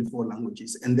other 24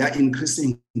 languages, and they're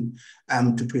increasing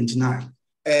to 29.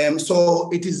 So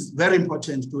it is very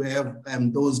important to have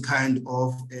those kind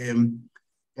of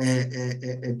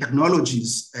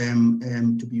technologies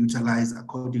to be utilized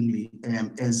accordingly,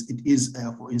 as it is,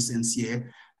 for instance,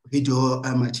 here, video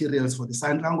materials for the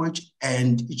sign language.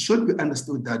 And it should be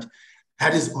understood that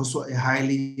that is also a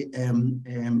highly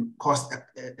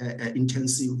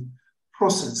cost-intensive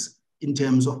process in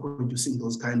terms of producing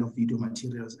those kind of video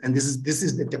materials. And this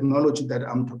is the technology that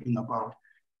I'm talking about,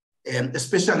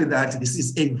 especially that this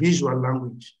is a visual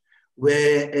language,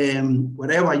 where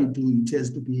whatever you do, it has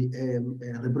to be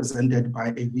represented by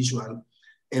a visual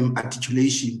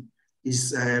articulation.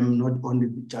 Is not only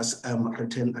just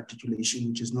written articulation,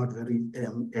 which is not very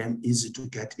easy to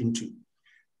get into.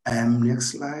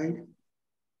 Next slide.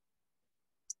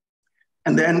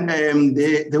 And then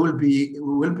we will be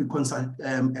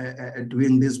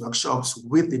doing these workshops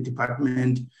with the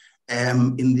department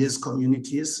in these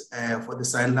communities for the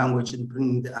sign language, and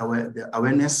bringing the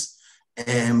awareness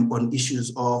on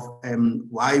issues of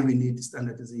why we need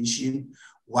standardization,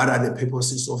 what are the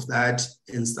purposes of that,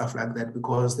 and stuff like that,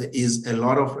 because there is a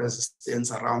lot of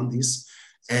resistance around this.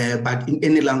 But in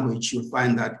any language, you'll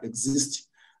find that exists,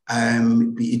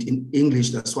 be it in English.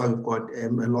 That's why we've got a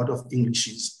lot of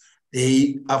Englishes.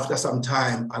 They, after some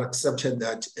time, are accepted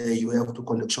that you have to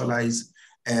contextualize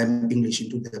English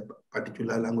into the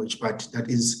particular language, but that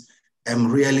is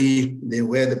really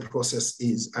where the process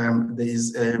is. There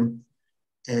is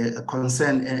a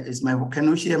concern. Can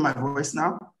you hear my voice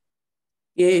now?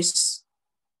 Yes.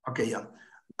 Okay, yeah.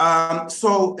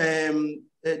 So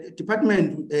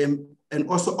department and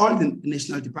also all the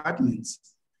national departments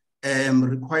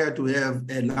require to have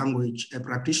a language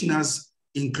practitioners,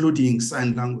 including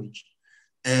sign language,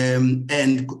 and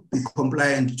be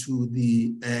compliant to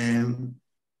the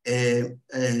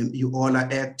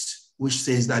UOLA Act, which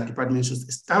says that departments should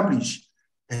establish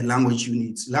language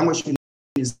units. Language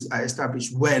policies are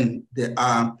established when there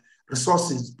are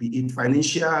resources, be it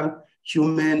financial,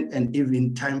 human, and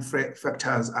even time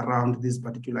factors around these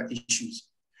particular issues.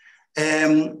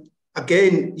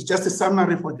 Again, it's just a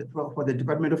summary for the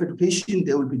Department of Education.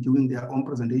 They will be doing their own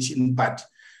presentation, but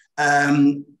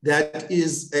that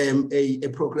is a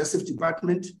progressive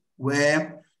department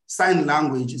where sign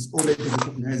language is already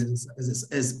recognized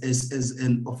as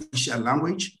an official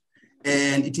language,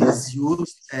 and it is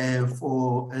used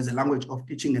as a language of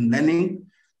teaching and learning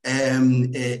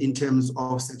in terms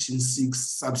of Section 6,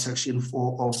 subsection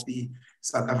 4 of the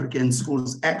South African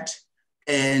Schools Act.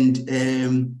 And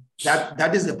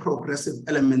that is a progressive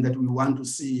element that we want to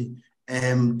see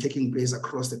taking place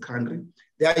across the country.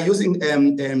 They are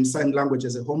using sign language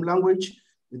as a home language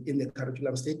within the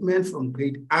curriculum statement from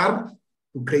grade R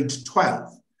to grade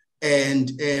 12. And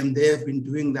they have been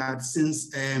doing that since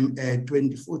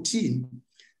 2014.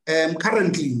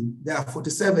 Currently, there are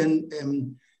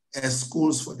 47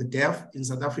 schools for the deaf in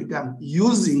South Africa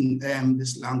using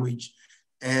this language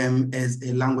as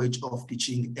a language of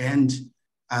teaching and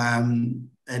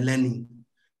learning.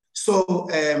 So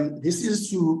this is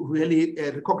to really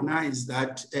recognize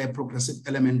that progressive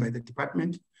element by the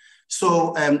department.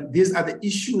 So these are the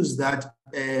issues that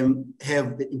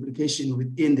have the implication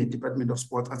within the Department of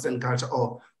Sport, Arts and Culture,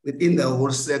 or within the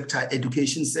whole sector,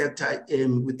 education sector,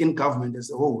 within government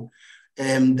as a whole,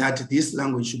 that this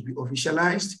language should be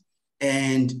officialized,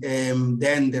 and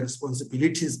then the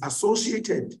responsibilities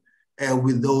associated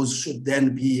with those should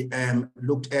then be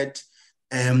looked at,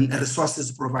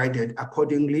 resources provided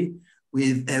accordingly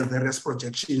with various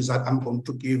projections that I'm going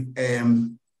to give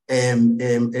in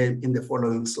the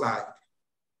following slide.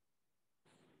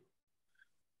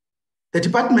 The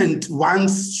department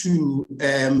wants to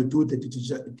do the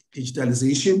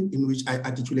digitalization, in which I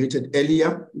articulated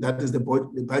earlier. That is the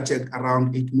budget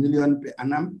around 8 million per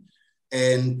annum.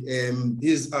 And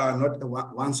these are not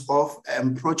once-off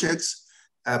projects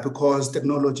because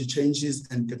technology changes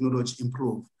and technology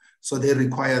improves. So they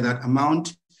require that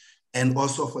amount. And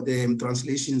also for the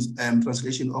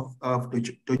translation of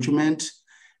document,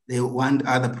 they want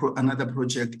another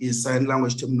project is sign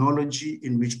language terminology,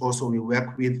 in which also we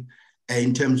work with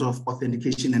in terms of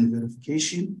authentication and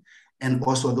verification, and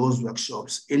also those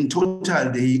workshops. In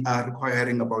total, they are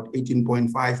requiring about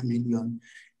 18.5 million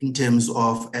in terms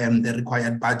of the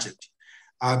required budget.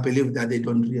 I believe that they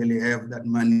don't really have that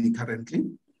money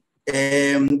currently.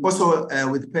 Also,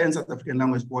 with PEN South African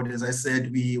Language Board, as I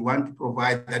said, we want to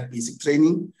provide that basic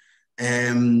training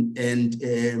to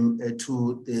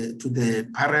the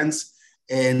parents.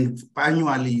 And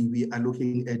annually, we are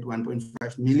looking at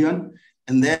 1.5 million.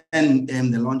 And then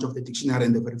the launch of the dictionary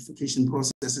and the verification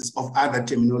processes of other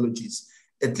terminologies.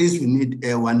 At least we need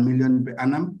 1 million per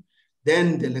annum.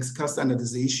 Then the lexical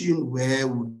standardization, where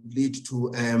would lead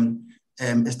to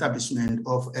establishment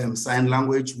of sign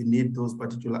language. We need those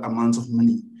particular amounts of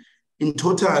money. In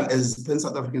total, as PEN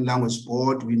South African Language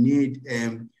Board, we need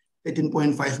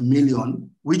 13.5 million,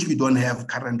 which we don't have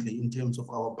currently in terms of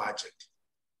our budget.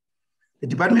 The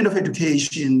Department of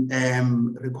Education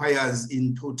requires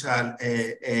in total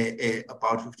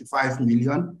about 55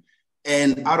 million.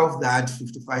 And out of that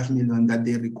 55 million that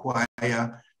they require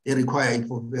it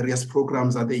for various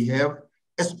programs that they have,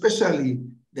 especially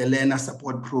the learner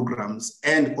support programs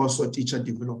and also teacher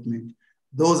development.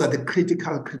 Those are the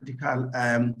critical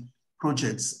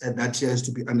projects that has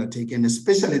to be undertaken,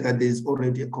 especially that there's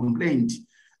already a complaint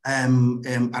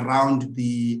around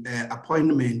the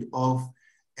appointment of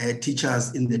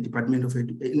teachers in the Department of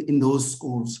in those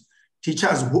schools,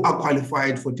 teachers who are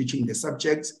qualified for teaching the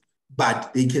subjects,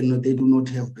 but they do not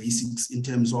have basics in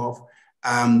terms of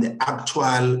the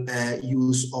actual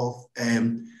use of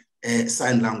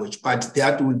sign language, but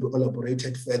that will be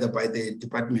elaborated further by the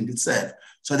department itself.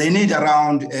 So they need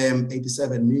around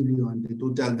 87 million, the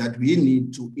total that we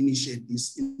need to initiate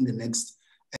this in the next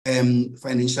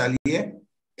financial year.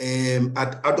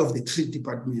 Out of the 3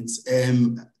 departments,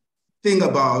 think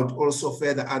about also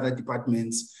further other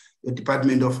departments, the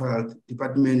Department of Health,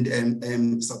 Department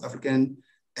South African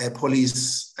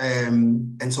Police,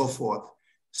 and so forth.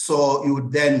 So you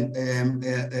would then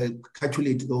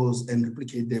calculate those and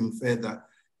replicate them further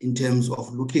in terms of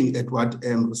looking at what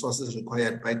resources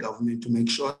required by government to make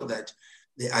sure that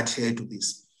they adhere to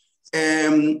this.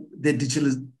 The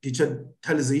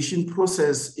digitalization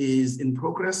process is in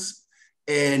progress,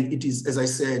 and it is, as I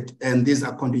said, and these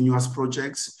are continuous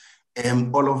projects,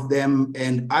 all of them,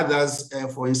 and others,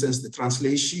 for instance, the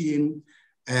translation,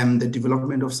 the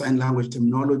development of sign language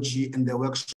terminology, and the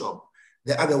workshop.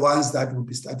 They are the ones that will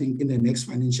be starting in the next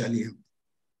financial year.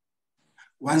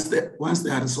 Once there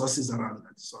are resources around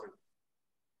that, sorry.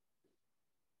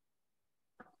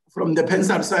 From the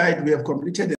Pensar side, we have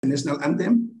completed the national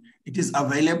anthem. It is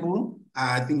available.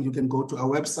 I think you can go to our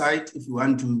website if you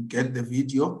want to get the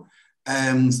video.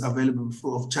 It's available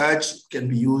free of charge. It can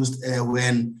be used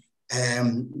when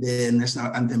the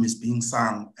national anthem is being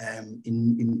sung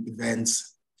in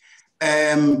events.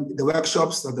 The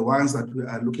workshops are the ones that we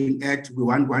are looking at. We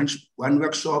want one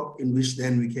workshop in which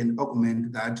then we can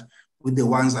augment that with the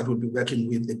ones that will be working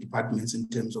with the departments in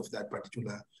terms of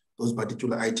those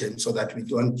particular items, so that we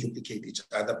don't duplicate each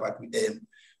other, but we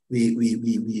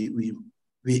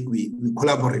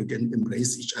collaborate and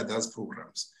embrace each other's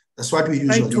programs. That's what we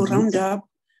usually do.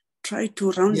 Try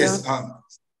to round up. Yes,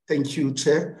 thank you,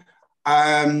 Chair.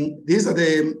 These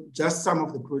are just some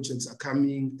of the projects are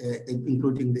coming,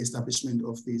 including the establishment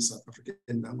of the South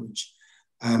African language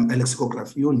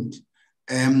lexicograph unit.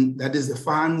 That is the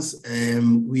funds.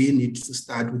 We need to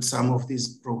start with some of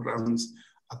these programs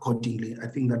accordingly. I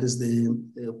think that is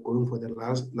going for the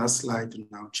last slide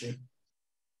now, Chair.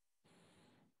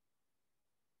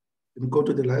 Can we go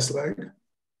to the last slide?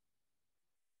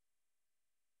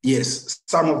 Yes,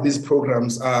 some of these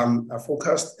programs are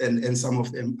focused and some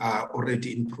of them are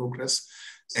already in progress.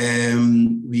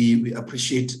 We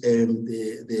appreciate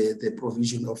the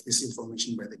provision of this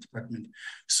information by the department.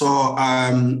 So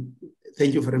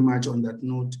thank you very much on that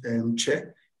note,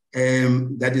 Chair.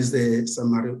 That is the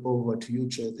summary. Over to you,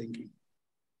 Chair. Thank you.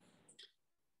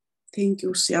 Thank you,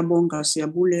 Siyabonga,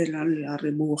 Siyabulela,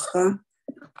 Laribucha,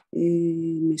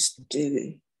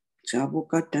 Mr.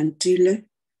 Jaboka Tantile,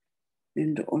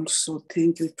 and also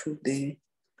thank you to the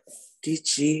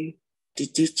DG.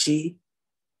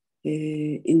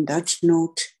 In that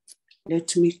note,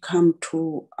 let me come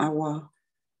to our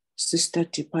sister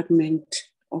department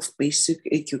of basic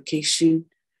education,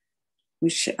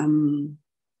 which I'm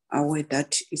aware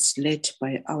that is led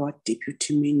by our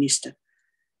Deputy Minister.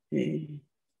 To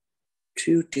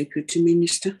you, Deputy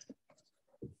Minister.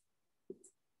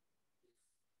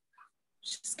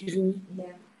 She's giving me.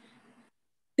 Yeah.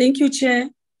 Thank you, Chair.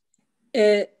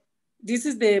 This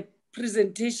is the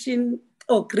presentation.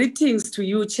 Greetings to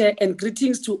you, Chair, and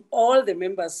greetings to all the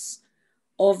members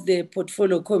of the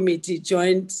Portfolio Committee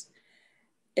joint,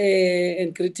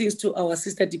 and greetings to our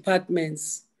sister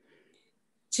departments.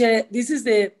 Chair, this is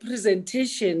the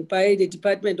presentation by the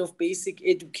Department of Basic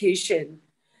Education,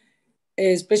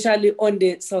 especially on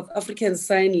the South African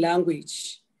Sign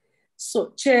Language.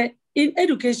 So, Chair, in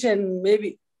education,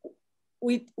 maybe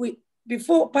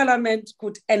before Parliament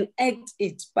could enact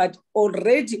it, but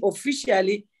already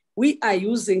officially, we are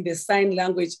using the sign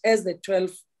language as the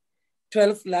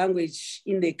 12th language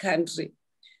in the country.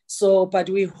 So, but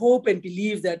we hope and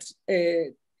believe that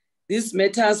these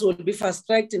matters will be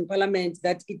fast-tracked in Parliament,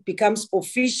 that it becomes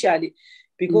officially,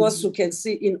 because you can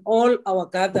see in all our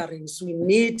gatherings, we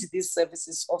need these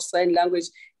services of sign language,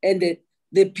 and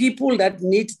the people that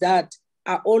need that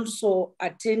are also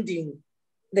attending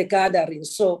the gathering.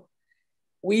 So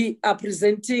we are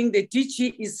presenting, the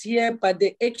DG is here, but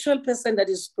the actual person that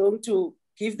is going to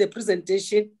give the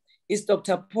presentation is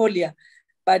Dr. Polia.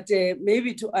 But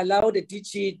maybe to allow the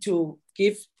DG to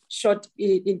give short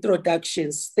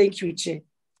introductions. Thank you, Chair.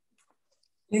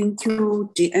 Thank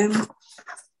you, DM.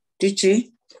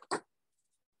 DG.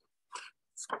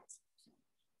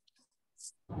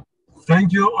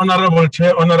 Thank you, Honorable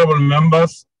Chair, Honorable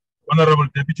members, Honorable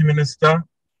Deputy Minister.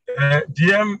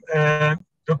 DM,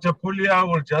 Dr. Polia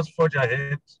will just forge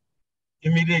ahead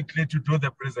immediately to do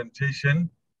the presentation.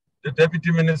 The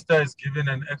Deputy Minister has given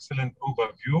an excellent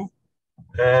overview.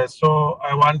 So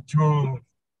I want to...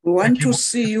 Want to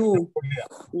see you.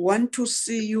 Want to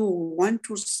see you. Want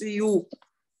to see you.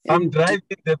 I'm driving,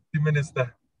 Deputy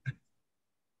Minister.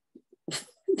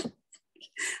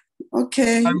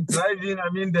 Okay. I'm driving, I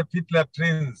mean the pit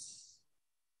latrines.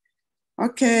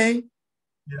 Okay.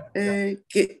 Yeah.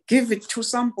 Give it to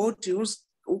somebody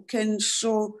who can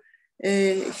show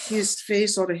his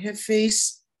face or her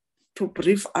face to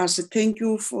brief us. Thank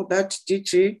you for that,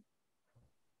 DG.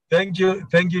 Thank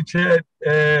you, Chair.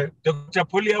 Dr.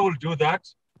 Polia will do that.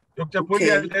 Dr.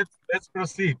 Polia, let's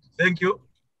proceed. Thank you.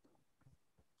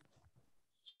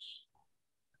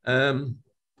 I'm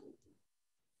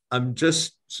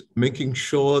just making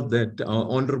sure that our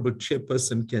Honorable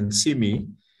Chairperson can see me.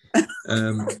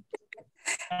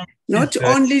 Not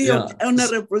only your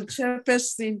Honorable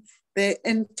Chairperson, the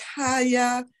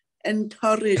entire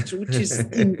entourage which is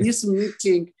in this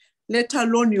meeting, let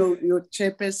alone your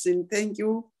Chairperson. Thank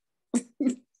you.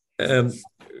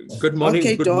 Good morning.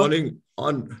 Okay,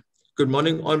 good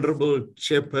morning, Honorable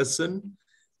Chairperson.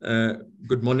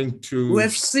 Good morning to... We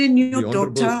have seen you,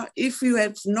 Doctor. If you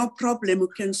have no problem, you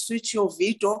can switch your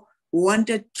video. We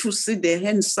wanted to see the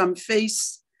handsome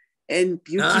face and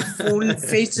beautiful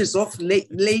faces of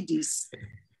ladies.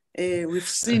 We've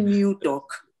seen you, Doc.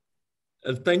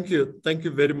 Thank you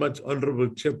very much, Honorable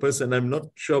Chairperson. I'm not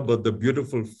sure about the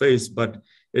beautiful face, but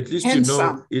at least handsome. You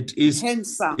know it is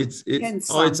handsome.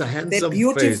 Handsome. Oh, it's a handsome the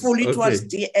beautiful face. It was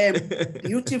DM.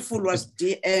 Beautiful was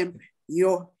DM.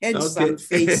 Your handsome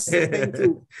face. Thank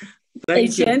you.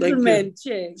 Thank you. Gentleman,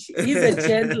 Chair. He's a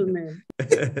gentleman.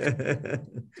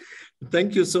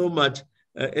 Thank you so much.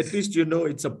 At least you know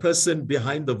it's a person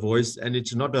behind the voice and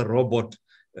it's not a robot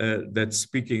that's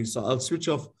speaking. So I'll switch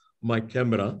off my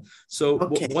camera. So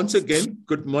once again,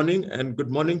 good morning, and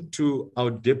good morning to our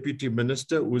Deputy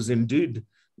Minister, who is indeed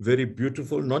very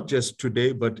beautiful, not just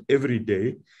today, but every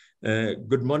day.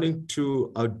 Good morning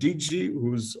to our DG,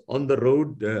 who's on the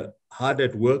road, hard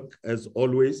at work as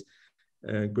always.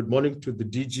 Good morning to the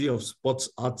DG of Sports,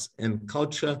 Arts and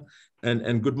Culture.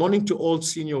 And good morning to all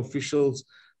senior officials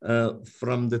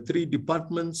from the 3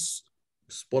 departments,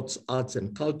 Sports, Arts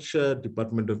and Culture,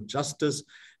 Department of Justice,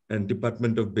 and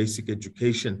Department of Basic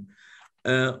Education.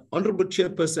 Honorable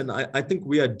Chairperson, I think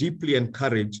we are deeply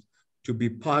encouraged to be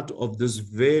part of this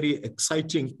very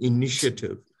exciting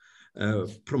initiative,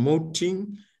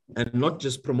 promoting, and not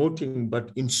just promoting,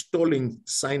 but installing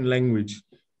sign language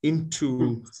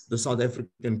into the South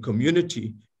African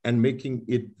community and making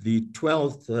it the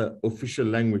 12th official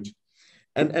language.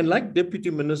 And like Deputy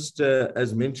Minister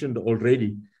has mentioned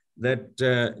already, that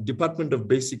Department of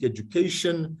Basic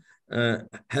Education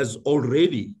has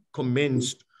already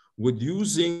commenced with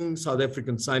using South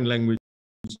African Sign Language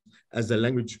as a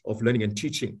language of learning and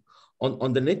teaching.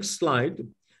 On the next slide,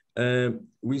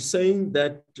 we're saying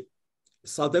that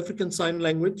South African Sign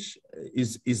Language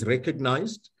is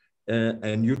recognized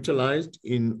and utilized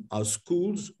in our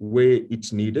schools where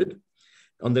it's needed.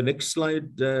 On the next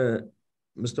slide,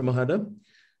 Mr. Mahada,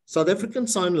 South African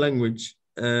Sign Language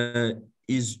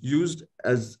is used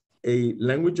as a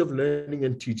language of learning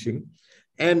and teaching,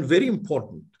 and very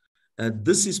important,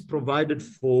 this is provided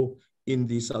for in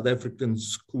the South African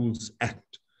Schools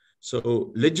Act.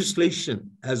 So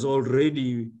legislation has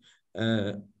already,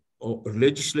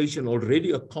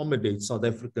 accommodates South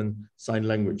African Sign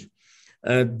Language.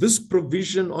 This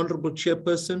provision, Honorable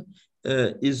Chairperson,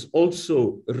 is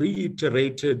also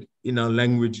reiterated in our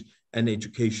language and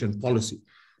education policy.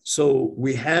 So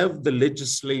we have the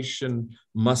legislation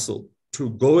muscle to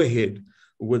go ahead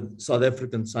with South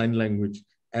African Sign Language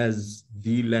as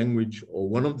the language or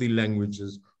one of the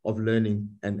languages of learning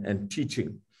and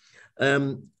teaching.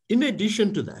 In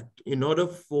addition to that, in order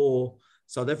for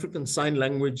South African Sign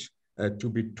Language to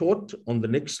be taught, on the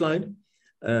next slide,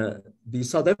 the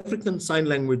South African Sign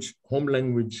Language Home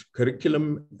Language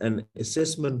Curriculum and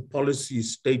Assessment Policy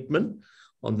Statement,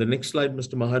 on the next slide,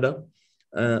 Mr. Mahada,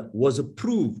 was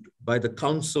approved by the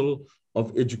Council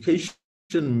of Education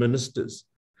Ministers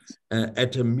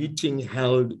at a meeting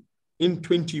held in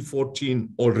 2014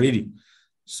 already.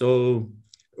 So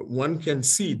one can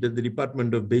see that the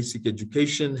Department of Basic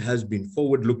Education has been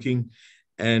forward-looking,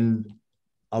 and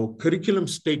our curriculum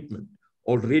statement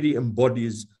already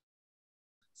embodies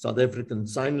South African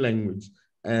Sign Language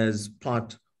as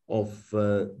part of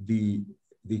the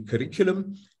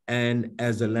curriculum and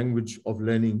as a language of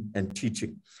learning and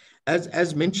teaching.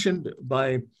 As mentioned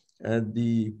by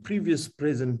the previous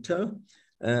presenter,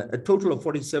 a total of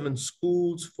 47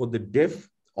 schools for the deaf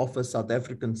offer South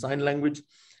African Sign Language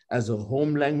as a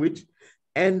home language.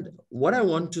 And what I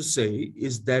want to say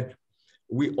is that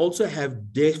we also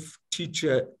have deaf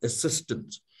teacher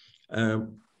assistants.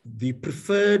 The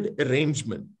preferred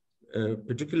arrangement,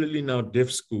 particularly in our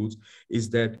deaf schools, is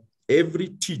that every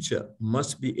teacher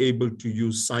must be able to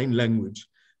use sign language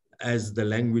as the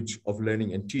language of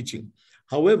learning and teaching.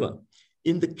 However,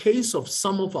 in the case of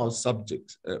some of our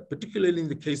subjects, particularly in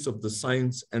the case of the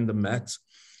science and the maths,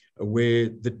 where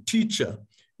the teacher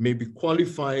may be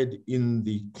qualified in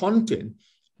the content,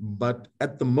 but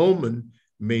at the moment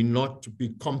may not be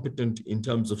competent in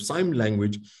terms of sign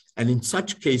language. And in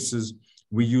such cases,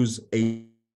 we use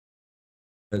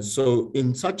so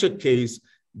in such a case,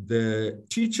 the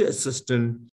teacher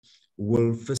assistant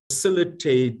will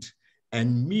facilitate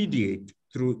and mediate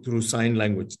through sign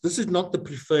language. This is not the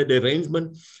preferred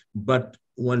arrangement, but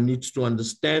one needs to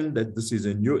understand that this is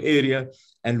a new area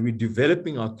and we're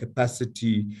developing our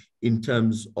capacity in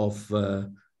terms of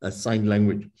sign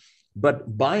language.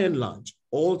 But by and large,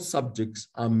 all subjects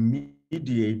are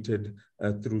mediated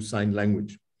through sign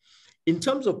language. In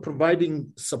terms of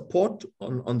providing support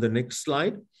on the next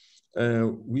slide,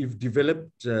 we've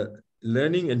developed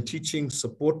learning and teaching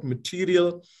support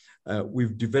material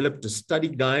We've developed a study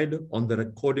guide on the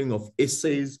recording of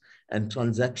essays and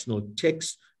transactional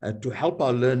text to help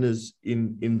our learners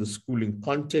in the schooling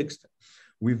context.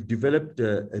 We've developed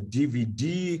a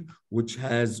DVD which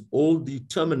has all the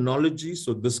terminology,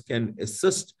 so this can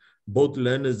assist both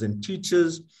learners and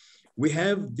teachers. We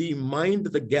have the Mind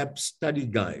the Gap study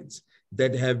guides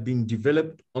that have been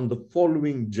developed on the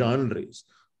following genres: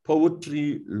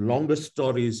 poetry, longer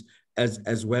stories,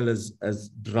 as well as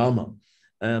drama.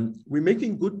 We're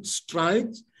making good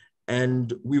strides,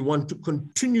 and we want to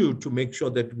continue to make sure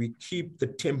that we keep the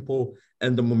tempo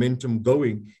and the momentum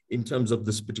going in terms of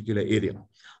this particular area.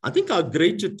 I think our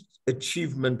greatest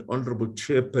achievement, Honorable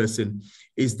Chairperson,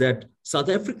 is that South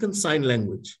African Sign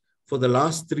Language for the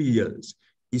last 3 years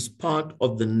is part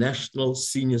of the National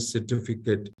Senior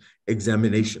Certificate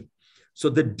Examination. So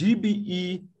the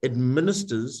DBE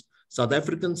administers South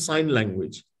African Sign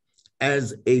Language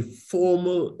as a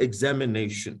formal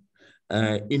examination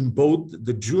in both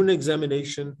the June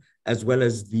examination as well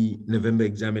as the November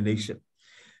examination.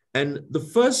 And the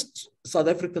first South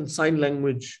African Sign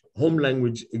Language home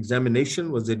language examination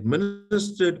was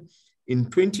administered in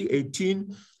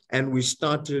 2018, and we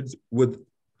started with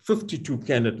 52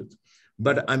 candidates.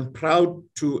 But I'm proud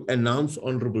to announce,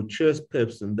 Honorable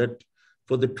Chairperson, that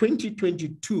for the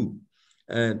 2022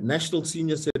 National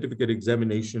Senior Certificate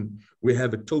Examination, we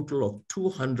have a total of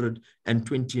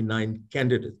 229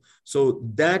 candidates. So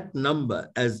that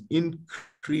number has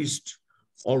increased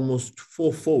almost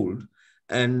fourfold,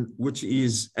 and which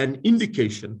is an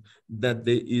indication that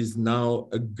there is now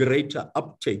a greater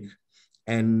uptake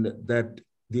and that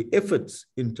the efforts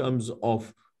in terms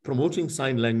of promoting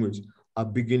sign language are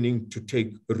beginning to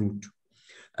take root.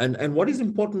 And what is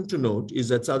important to note is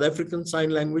that South African Sign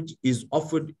Language is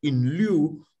offered in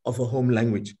lieu of a home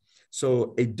language.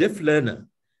 So a deaf learner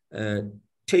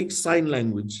takes sign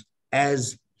language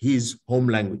as his home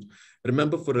language.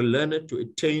 Remember, for a learner to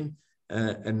attain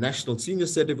a National Senior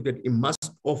Certificate, it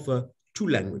must offer 2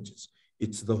 languages.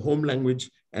 It's the home language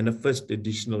and a first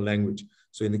additional language.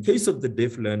 So in the case of the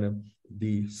deaf learner,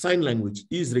 the sign language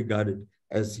is regarded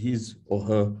as his or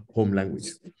her home language.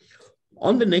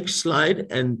 On the next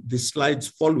slide and the slides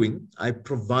following, I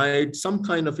provide some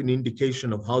kind of an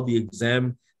indication of how the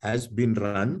exam has been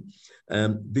run.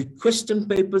 The question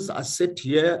papers are set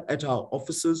here at our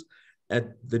offices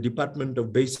at the Department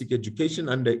of Basic Education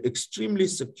under extremely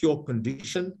secure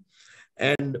condition.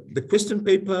 And the question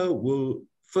paper will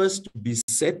first be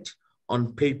set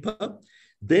on paper,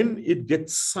 then it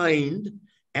gets signed,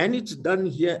 and it's done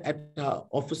here at our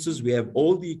offices. We have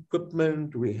all the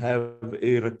equipment. We have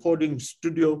a recording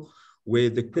studio where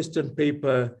the question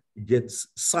paper gets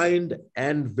signed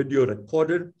and video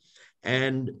recorded.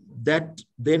 And that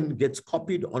then gets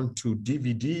copied onto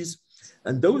DVDs.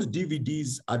 And those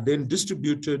DVDs are then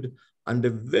distributed under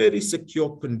very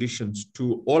secure conditions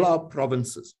to all our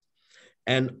provinces.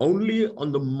 And only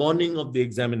on the morning of the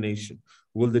examination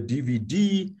will the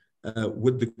DVD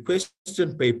with the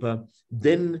question paper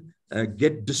then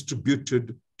get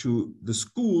distributed to the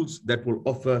schools that will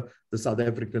offer the South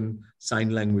African Sign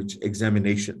Language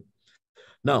examination.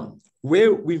 Now,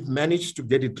 where we've managed to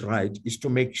get it right is to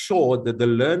make sure that the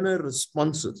learner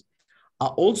responses are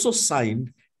also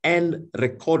signed and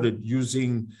recorded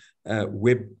using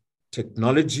web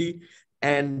technology,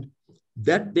 and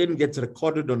that then gets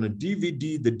recorded on a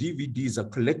DVD. The DVDs are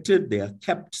collected, they are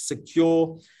kept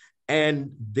secure,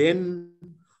 and then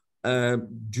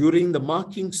during the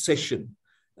marking session,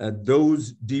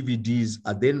 those DVDs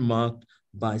are then marked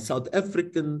by South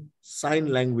African Sign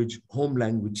Language home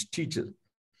language teachers.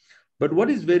 But what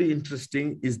is very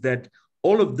interesting is that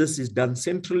all of this is done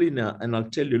centrally now, and I'll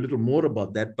tell you a little more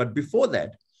about that. But before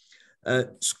that,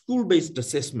 school-based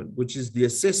assessment, which is the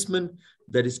assessment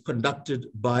that is conducted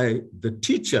by the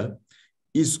teacher,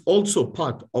 is also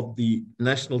part of the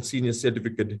National Senior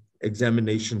Certificate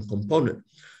Examination component.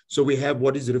 So we have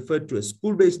what is referred to as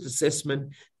school-based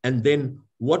assessment, and then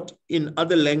what in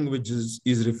other languages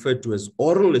is referred to as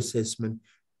oral assessment.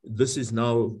 This is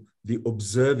now the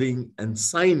observing and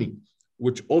signing,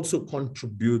 which also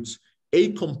contributes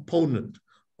a component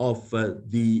of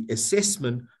the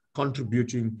assessment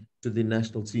contributing to the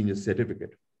National Senior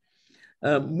Certificate.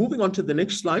 Moving on to the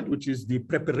next slide, which is the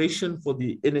preparation for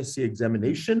the NSC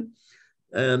examination.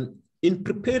 In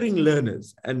preparing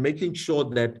learners and making sure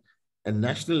that a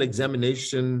national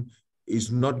examination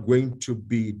is not going to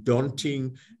be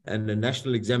daunting and a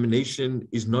national examination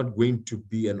is not going to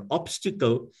be an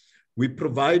obstacle, we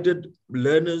provided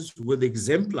learners with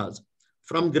exemplars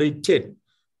from grade 10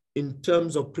 in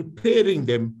terms of preparing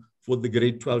them for the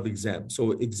grade 12 exam.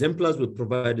 So exemplars were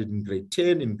provided in grade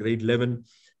 10, in grade 11,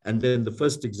 and then the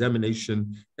first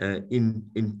examination in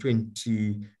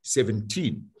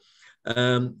 2017.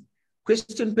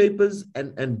 Question papers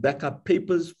and backup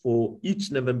papers for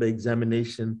each November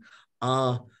examination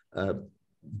are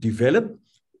developed.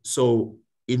 So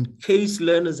in case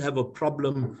learners have a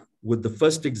problem with the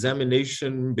first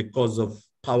examination because of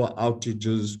power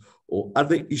outages or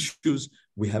other issues,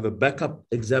 we have a backup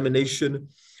examination.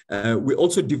 We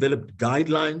also developed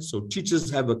guidelines, so teachers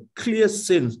have a clear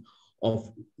sense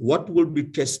of what will be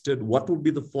tested, what will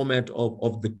be the format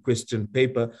of the question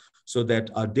paper, so that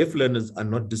our deaf learners are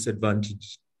not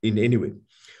disadvantaged in any way.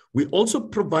 We also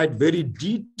provide very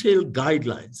detailed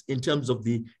guidelines in terms of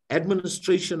the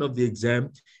administration of the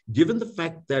exam, given the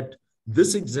fact that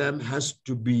this exam has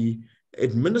to be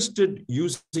administered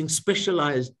using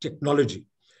specialized technology.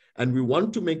 And we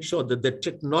want to make sure that the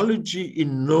technology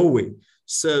in no way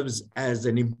serves as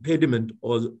an impediment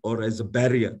or as a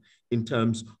barrier in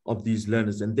terms of these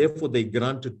learners. And therefore, they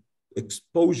granted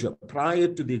exposure prior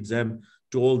to the exam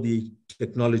to all the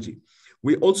technology.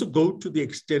 We also go to the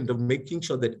extent of making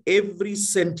sure that every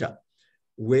center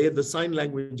where the sign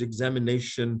language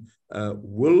examination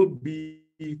will be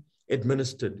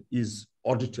administered is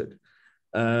audited.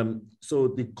 So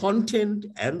the content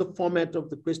and the format of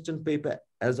the question paper,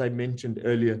 as I mentioned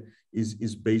earlier,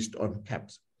 is based on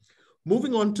CAPS.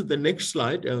 Moving on to the next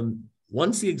slide,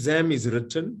 once the exam is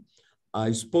written,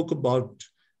 I spoke about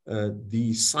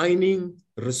the signing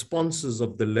responses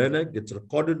of the learner. Gets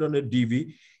recorded on a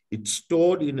DV. It's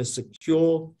stored in a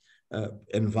secure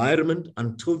environment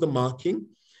until the marking.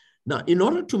 Now, in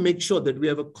order to make sure that we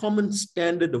have a common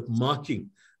standard of marking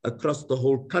across the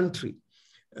whole country,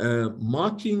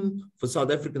 marking for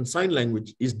South African Sign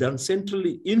Language is done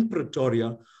centrally in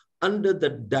Pretoria under the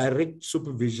direct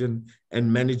supervision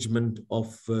and management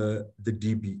of the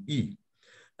DBE.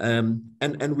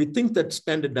 And we think that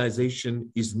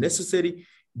standardization is necessary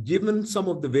given some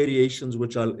of the variations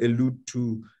which I'll allude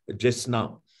to just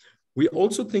now. We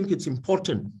also think it's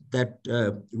important that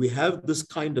we have this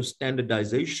kind of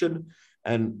standardization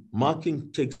and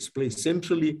marking takes place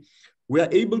centrally. We are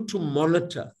able to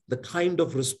monitor the kind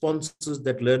of responses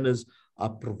that learners are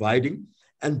providing,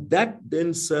 and that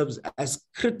then serves as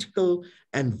critical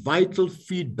and vital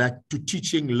feedback to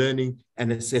teaching, learning,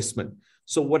 and assessment.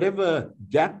 So whatever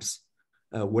gaps,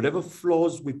 whatever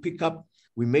flaws we pick up,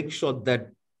 we make sure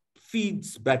that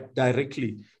feeds back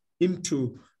directly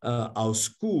into our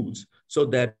schools so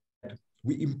that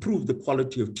we improve the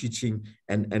quality of teaching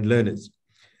and learners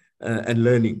and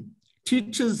learning.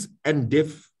 Teachers and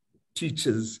deaf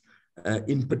teachers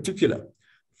in particular,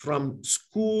 from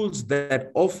schools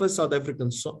that offer South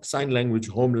African Sign Language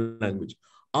home language,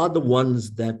 are the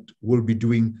ones that will be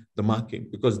doing the marking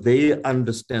because they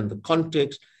understand the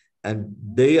context and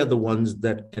they are the ones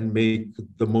that can make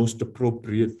the most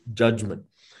appropriate judgment.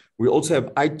 We also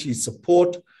have IT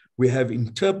support. We have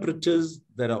interpreters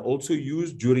that are also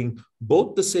used during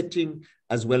both the setting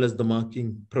as well as the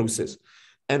marking process.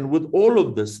 And with all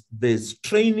of this, there's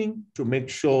training to make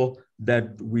sure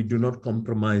that we do not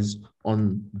compromise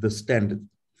on the standard.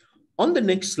 On the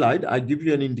next slide, I give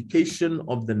you an indication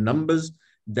of the numbers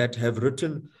that have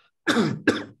written,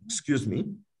 excuse me,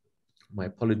 my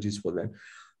apologies for that.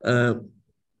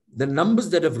 The numbers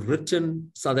that have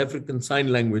written South African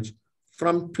Sign Language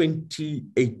from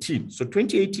 2018. So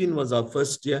 2018 was our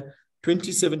first year.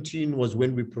 2017 was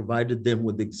when we provided them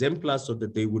with exemplars so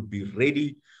that they would be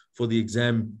ready for the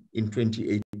exam in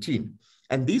 2018.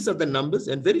 And these are the numbers.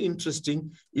 And very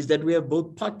interesting is that we have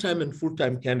both part-time and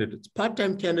full-time candidates.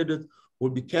 Part-time candidates will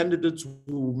be candidates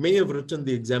who may have written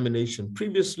the examination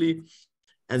previously,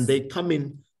 and they come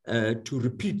in to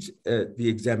repeat the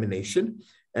examination.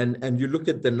 And you look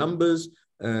at the numbers,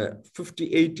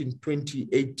 58 in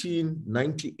 2018,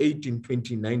 98 in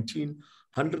 2019,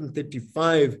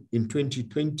 135 in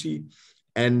 2020,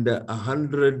 and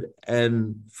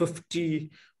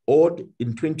 150 odd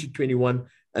in 2021.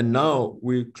 And now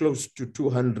we're close to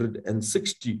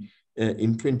 260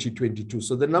 in 2022.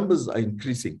 So the numbers are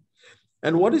increasing.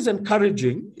 And what is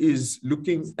encouraging is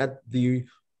looking at the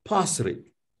pass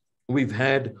rate. We've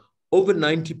had over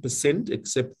 90%,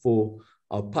 except for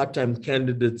our part-time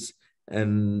candidates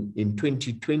and in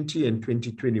 2020 and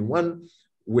 2021,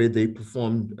 where they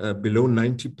performed below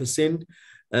 90%.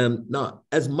 Now,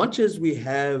 as much as we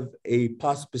have a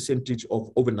pass percentage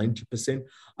of over 90%,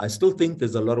 I still think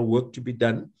there's a lot of work to be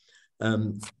done.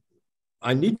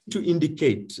 I need to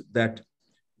indicate that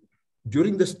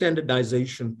during the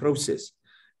standardization process,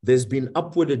 there's been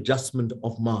upward adjustment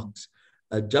of marks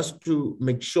just to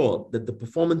make sure that the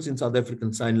performance in South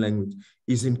African Sign Language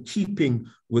is in keeping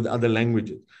with other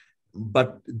languages.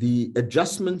 But the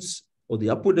adjustments or the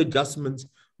upward adjustments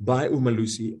by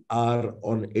Umalusi are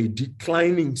on a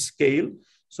declining scale,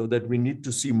 so that we need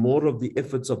to see more of the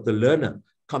efforts of the learner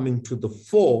coming to the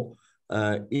fore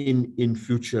in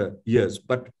future years.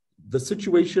 But the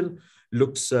situation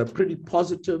looks pretty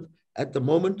positive at the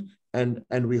moment,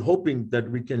 and we're hoping that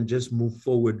we can just move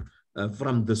forward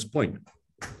from this point.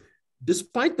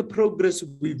 Despite the progress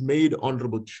we've made,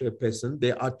 Honorable Chairperson,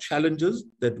 there are challenges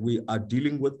that we are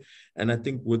dealing with. And I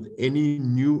think with any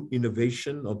new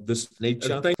innovation of this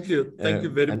nature. Thank you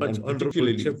very much, Honorable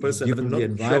Chairperson. Given the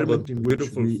environment in which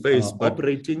we are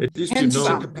operating, at least you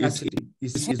know capacity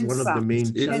is one of the main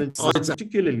challenges,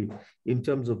 particularly in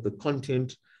terms of the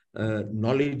content,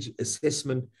 knowledge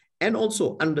assessment, and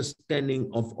also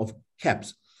understanding of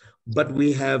CAPS. But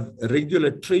we have regular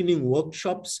training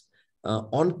workshops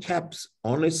on CAPS,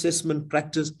 on assessment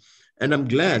practice. And I'm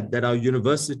glad that our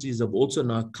universities have also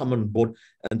now come on board,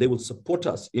 and they will support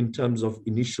us in terms of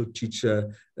initial teacher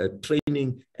training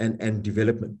and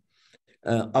development.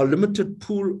 Our limited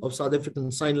pool of South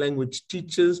African Sign Language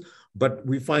teachers, but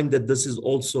we find that this is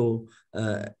also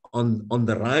on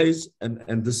the rise,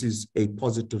 and this is a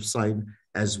positive sign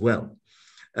as well.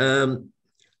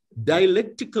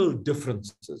 Dialectical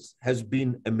differences has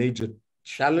been a major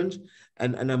challenge,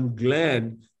 and I'm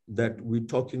glad that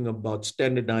we're talking about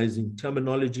standardizing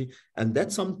terminology, and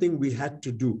that's something we had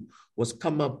to do, was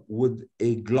come up with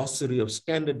a glossary of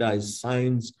standardized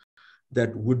signs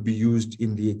that would be used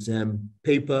in the exam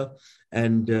paper.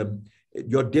 And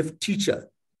your deaf teacher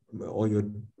or your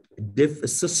deaf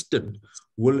assistant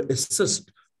will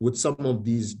assist with some of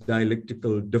these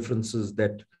dialectical differences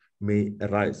that may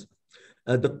arise.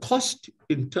 The cost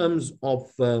in terms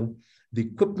of the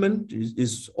equipment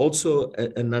is also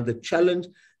another challenge.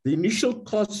 The initial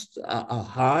costs are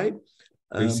high,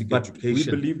 but education. We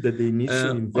believe that the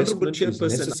initial investment is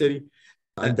necessary,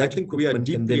 and I think we are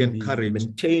deeply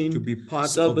encouraged to be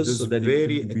part of this so that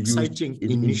very exciting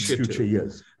initiative in future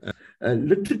years.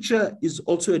 Literature is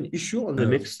also an issue on the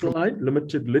next slide,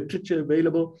 limited literature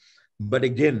available, but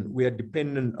again, we are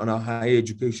dependent on our higher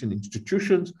education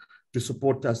institutions to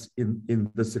support us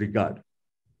in this regard.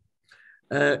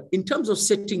 In terms of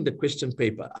setting the question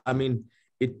paper, I mean,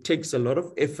 it takes a lot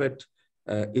of effort.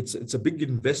 It's a big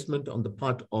investment on the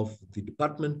part of the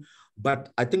department,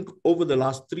 but I think over the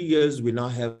last 3 years, we now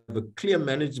have a clear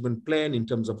management plan in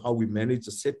terms of how we manage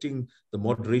the setting, the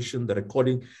moderation, the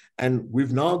recording, and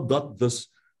we've now got this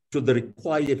to the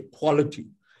required quality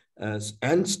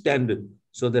and standard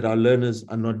so that our learners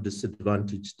are not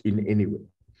disadvantaged in any way.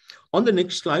 On the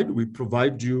next slide, we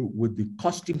provide you with the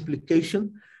cost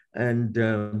implication, and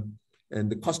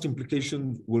the cost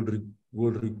implication will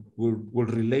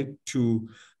relate to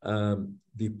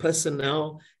the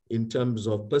personnel in terms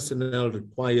of personnel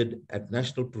required at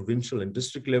national, provincial, and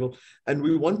district level. And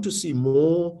we want to see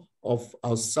more of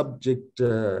our subject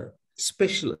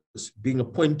specialists being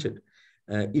appointed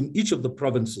in each of the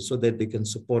provinces so that they can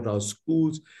support our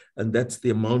schools. And that's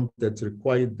the amount that's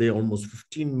required there, almost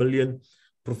 15 million.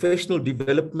 Professional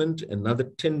development, another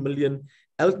 10 million.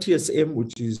 LTSM,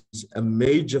 which is a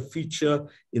major feature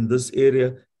in this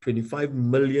area, 25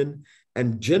 million,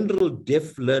 and general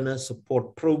deaf learner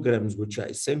support programs, which are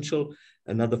essential,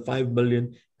 another 5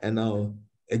 million, and our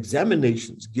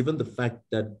examinations, given the fact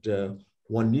that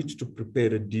one needs to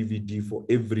prepare a DVD for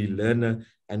every learner,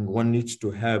 and one needs to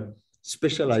have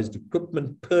specialized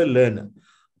equipment per learner,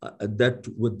 that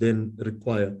would then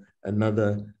require another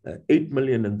 8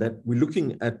 million, and that we're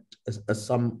looking at a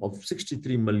sum of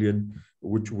 63 million,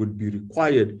 which would be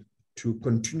required to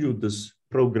continue this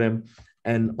program.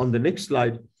 And on the next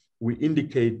slide, we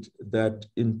indicate that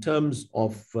in terms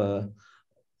of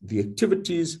the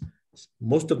activities,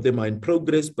 most of them are in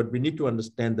progress, but we need to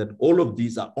understand that all of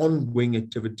these are ongoing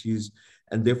activities,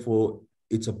 and therefore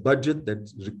it's a budget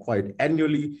that's required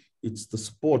annually. It's the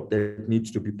support that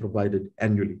needs to be provided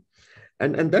annually.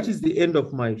 And that is the end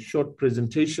of my short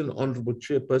presentation, Honorable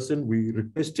Chairperson. We're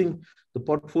requesting the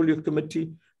Portfolio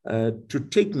Committee to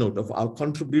take note of our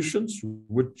contributions,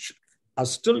 which are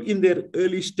still in their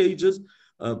early stages,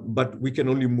 but we can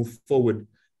only move forward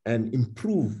and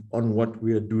improve on what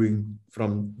we are doing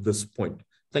from this point.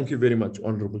 Thank you very much,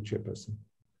 Honorable Chairperson.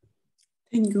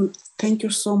 Thank you. Thank you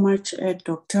so much,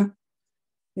 Doctor.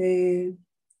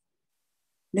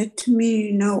 Let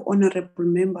me now, honorable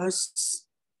members,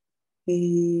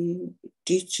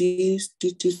 DGs,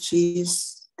 DTGs,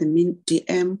 the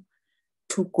DM,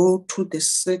 to go to the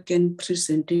second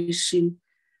presentation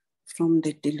from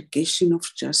the Delegation of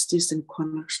Justice and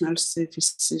Correctional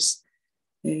Services.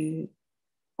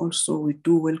 Also, we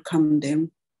do welcome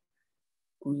them.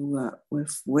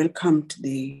 We've welcomed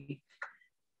the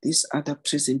this other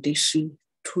presentation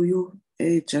to you,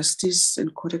 Justice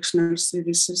and Correctional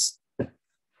Services.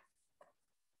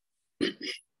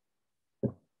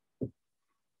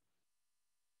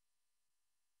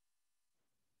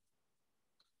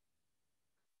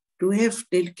 Do we have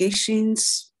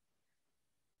delegations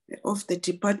of the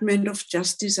Department of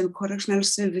Justice and Correctional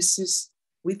Services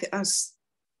with us?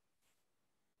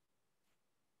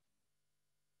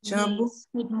 Yes.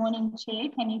 Good morning, Chair.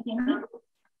 Can you hear me?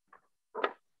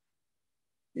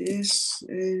 Yes,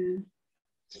 I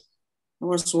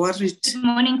was worried. Good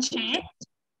morning, Chair.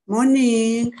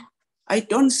 Morning. I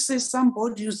don't see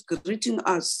somebody who's greeting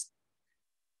us.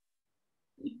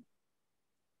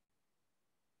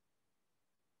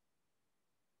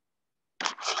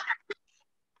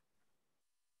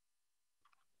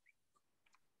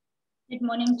 Good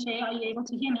morning, Chair. Are you able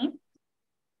to hear me?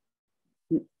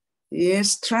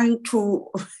 Yes, trying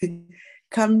to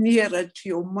come nearer to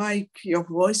your mic. Your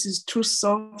voice is too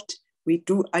soft.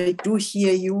 I do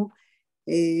hear you.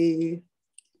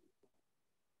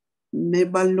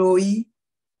 Mebaloi,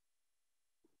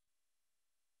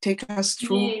 take us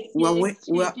through. Yes,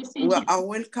 we are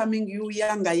welcoming you,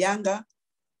 Yanga.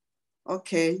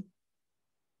 Okay.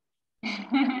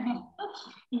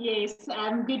 Yes,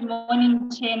 good morning,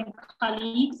 Chair and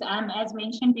colleagues. As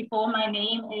mentioned before, my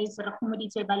name is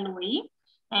Budgetary,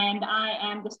 and I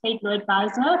am the State Law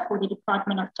Advisor for the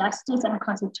Department of Justice and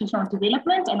Constitutional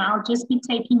Development, and I'll just be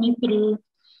taking you through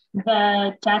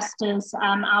the Justice,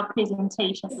 our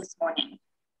presentation this morning.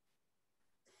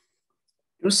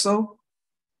 Do so.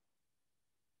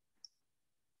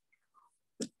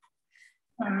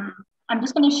 I'm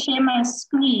just going to share my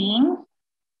screen.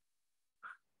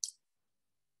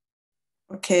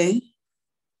 Okay.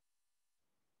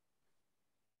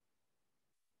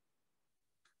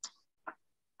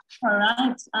 All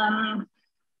right.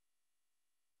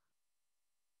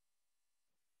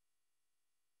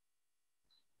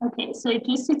 Okay, so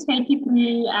just to take you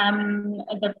through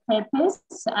the purpose.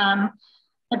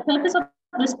 The purpose of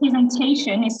this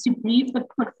presentation is to brief the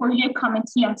Portfolio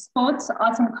Committee on Sports,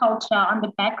 Arts and Culture on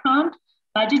the background,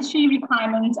 budgetary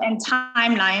requirements and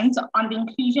timelines on the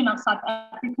inclusion of South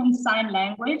African Sign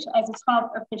Language as a 12th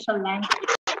official language.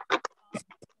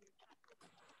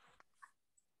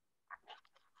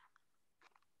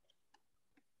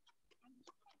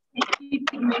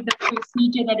 Through the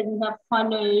procedure that we have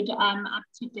followed up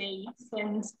to date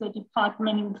since the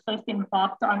department first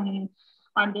embarked on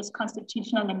this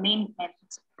constitutional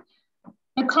amendment.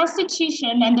 The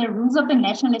Constitution and the rules of the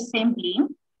National Assembly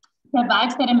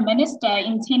provides that a minister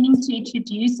intending to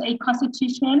introduce a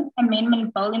constitution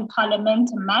amendment bill in Parliament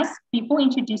must, before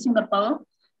introducing the bill,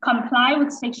 comply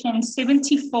with Section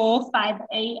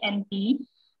 74(5)(a) and (b),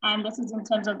 and this is in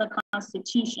terms of the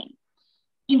Constitution.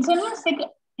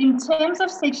 In terms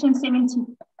of Section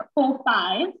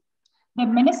 74(5), the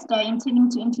minister intending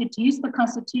to introduce the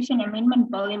Constitution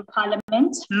Amendment Bill in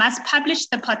Parliament must publish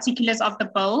the particulars of the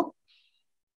bill,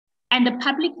 and the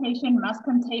publication must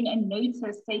contain a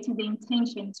notice stating the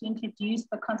intention to introduce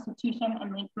the Constitution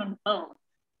Amendment Bill.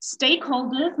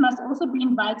 Stakeholders must also be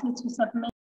invited to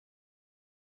submit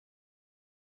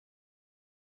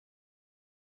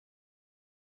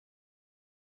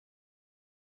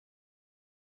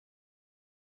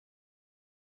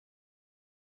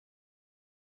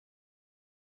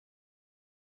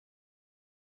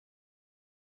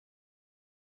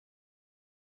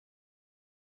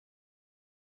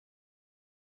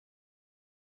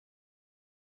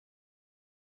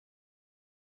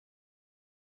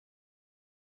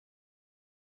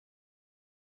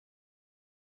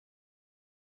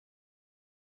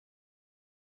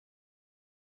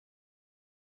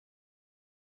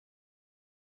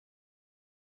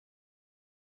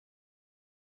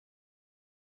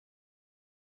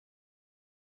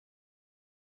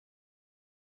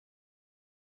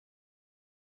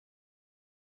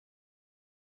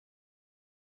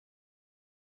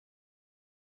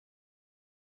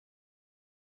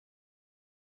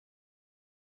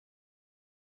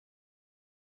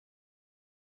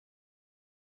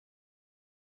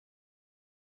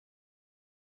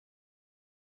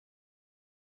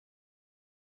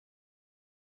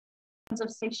of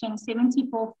Section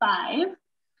 74(5)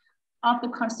 of the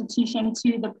Constitution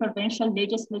to the provincial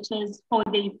legislatures for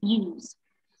their views.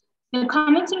 The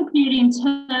commenting period in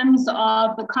terms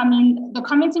of the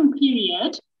commenting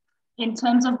period in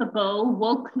terms of the bill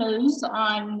will close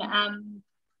on,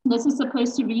 this is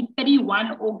supposed to read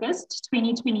 31 August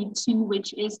 2022,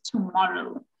 which is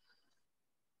tomorrow.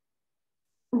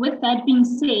 With that being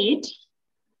said,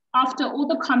 after all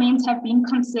the comments have been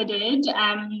considered,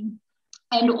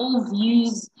 and all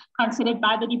views considered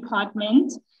by the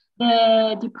department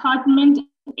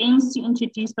aims to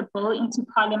introduce the bill into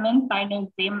Parliament by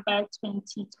November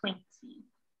 2020.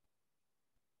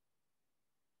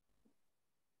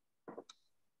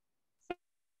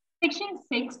 Section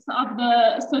 6 of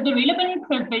the relevant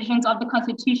provisions of the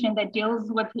Constitution that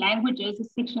deals with languages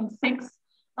is Section 6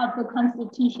 of the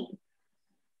Constitution.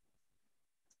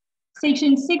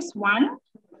 Section 6.1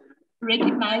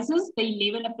 recognizes the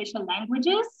 11 official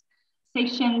languages.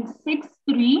 Section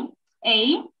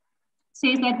 6.3a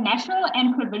says that national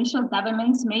and provincial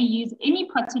governments may use any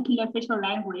particular official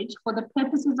language for the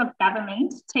purposes of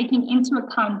government, taking into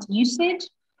account usage,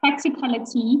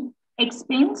 practicality,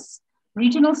 expense,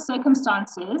 regional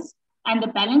circumstances, and the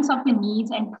balance of the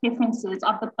needs and preferences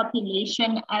of the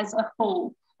population as a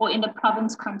whole or in the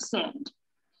province concerned.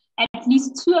 At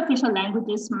least 2 official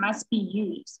languages must be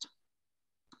used.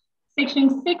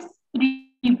 Section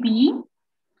 6.3b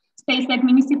states that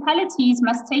municipalities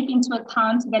must take into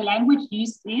account the language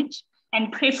usage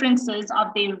and preferences of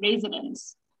their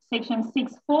residents. Section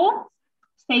 6.4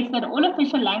 states that all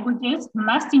official languages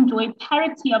must enjoy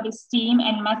parity of esteem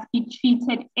and must be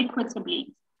treated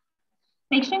equitably.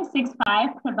 Section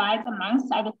 6.5 provides,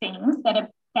 amongst other things,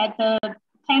 that the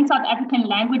Pan-South African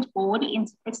Language Board,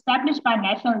 established by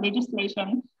national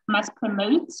legislation, must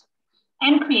promote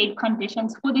and create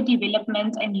conditions for the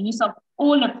development and use of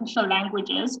all official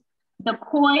languages, the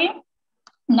Khoi,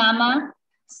 Nama,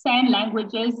 San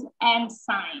languages, and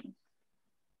Sign.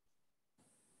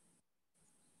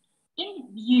 In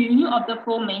view of the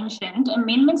aforementioned,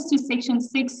 amendments to Section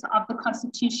 6 of the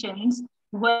Constitutions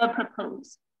were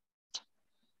proposed.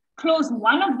 Clause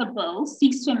 1 of the bill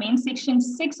seeks to amend Section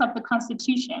 6 of the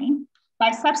Constitution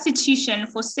by substitution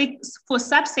for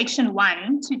subsection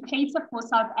 1 to cater for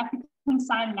South African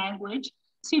Sign Language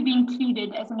to be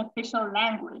included as an official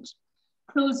language.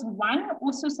 Clause 1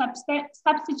 also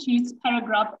substitutes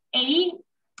paragraph A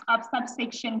of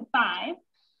subsection 5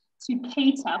 to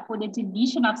cater for the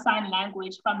deletion of sign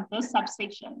language from this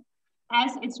subsection,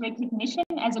 as its recognition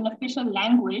as an official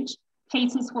language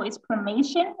caters for its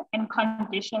promotion and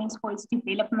conditions for its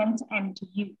development and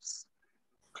use.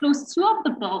 Clause 2 of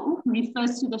the bill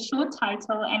refers to the short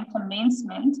title and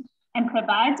commencement and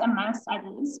provides, amongst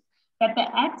others, that the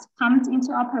Act comes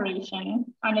into operation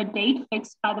on a date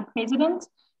fixed by the President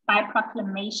by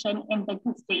proclamation in the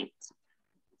Gazette.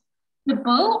 The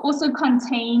bill also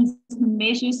contains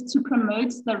measures to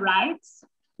promote the rights,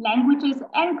 languages,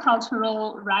 and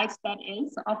cultural rights, that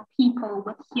is, of people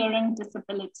with hearing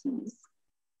disabilities.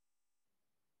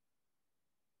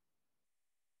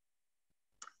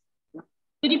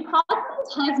 The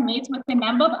department has met with a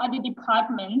number of other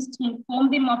departments to inform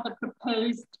them of the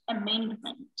proposed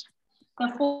amendment. The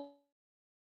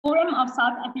Forum of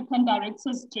South African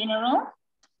Directors General,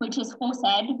 which is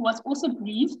FOSAD, was also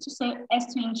briefed so as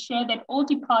to ensure that all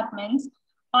departments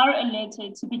are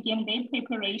alerted to begin their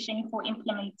preparation for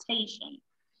implementation.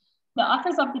 The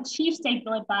Office of the Chief State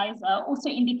Law Advisor also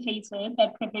indicated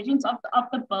that provisions of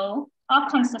the bill are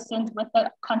consistent with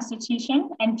the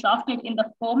Constitution and drafted in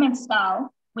the form and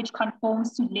style which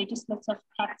conforms to legislative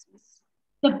practice.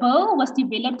 The bill was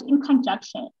developed in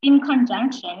conjunction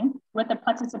with the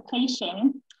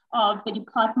participation of the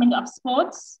Department of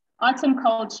Sports, Arts and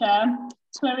Culture,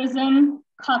 Tourism,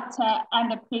 COGTA,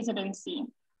 and the Presidency.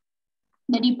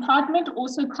 The department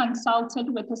also consulted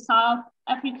with the South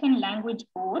African Language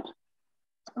Board,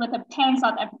 with the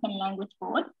Pan-South African Language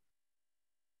Board,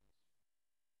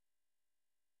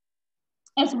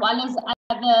 as well as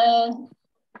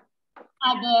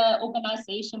other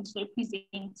organizations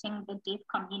representing the deaf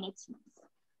communities.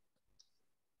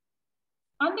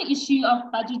 On the issue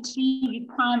of budgetary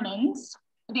requirements,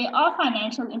 there are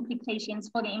financial implications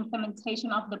for the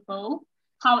implementation of the bill.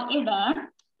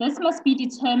 However, this must be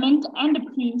determined and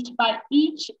approved by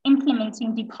each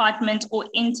implementing department or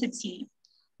entity.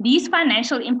 These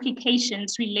financial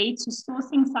implications relate to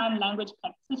sourcing sign language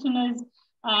practitioners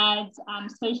at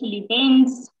social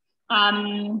events,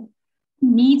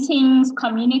 meetings,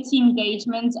 community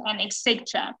engagement, and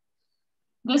etc.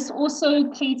 This also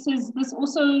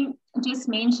just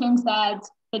mentions that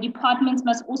the departments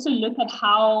must also look at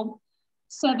how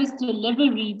service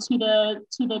delivery to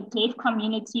the deaf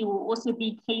community will also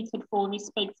be catered for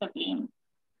respectively.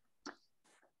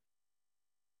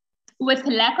 With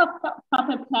lack of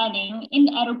proper planning,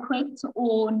 inadequate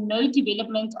or no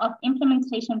development of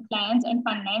implementation plans and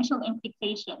financial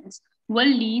implications will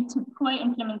lead to poor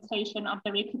implementation of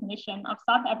the recognition of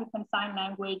South African Sign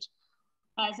Language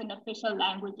as an official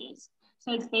languages.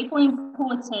 So it's therefore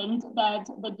important that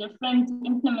the different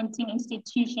implementing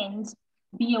institutions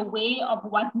be aware of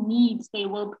what needs they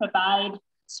will provide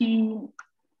to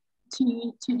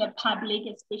the public,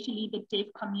 especially the deaf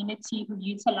community who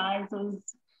utilizes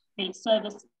their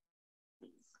services.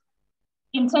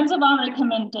 In terms of our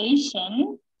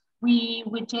recommendation, we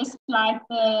would just like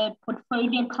the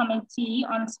Portfolio Committee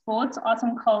on Sports, Arts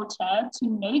and Culture to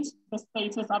note the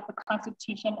status of the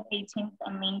Constitution 18th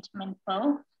Amendment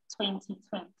Bill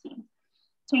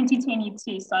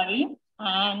 2022, sorry.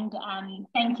 And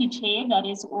thank you, Chair. That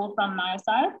is all from my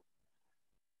side.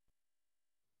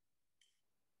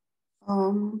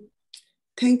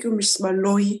 Thank you, Ms.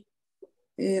 Baloyi.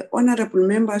 Honorable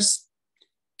members,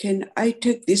 can I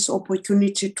take this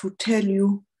opportunity to tell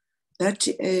you that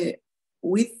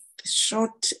with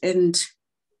short and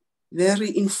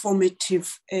very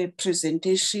informative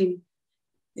presentation,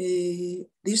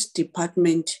 this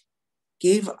department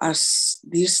gave us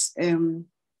this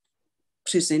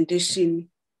presentation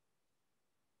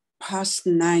past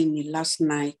 9 last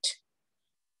night.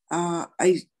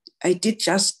 I did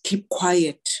just keep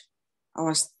quiet. I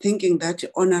was thinking that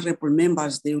honorable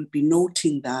members, they will be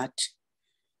noting that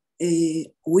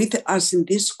with us in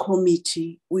this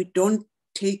committee, we don't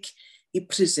take a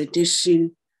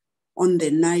presentation on the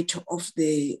night of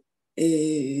the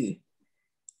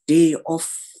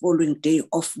following day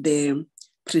of the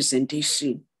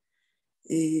presentation.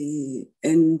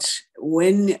 And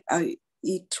when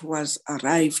it was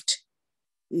arrived,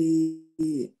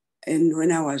 and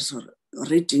when I was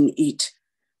reading it,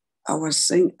 I was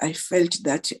saying I felt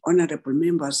that honorable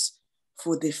members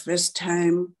for the first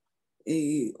time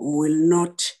will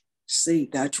not say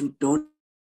that we don't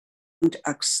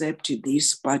accept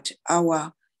this, but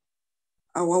our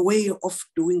way of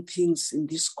doing things in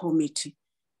this committee,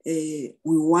 we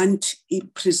want a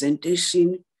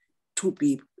presentation to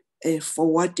be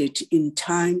forwarded in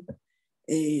time.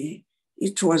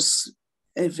 It was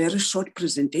a very short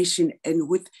presentation and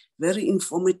with very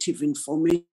informative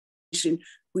information,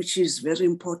 which is very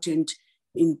important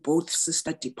in both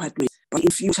sister departments. But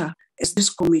in future, as this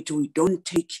committee, we don't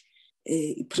take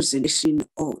a presentation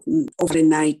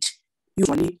overnight.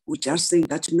 Usually, we just say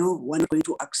that no, we're not going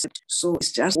to accept. So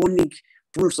it's just warning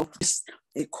rules of this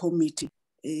committee.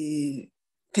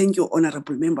 Thank you,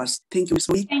 honorable members. Thank you, Ms.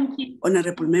 Lee. Thank you.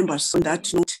 Honorable members, on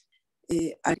that note,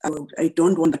 I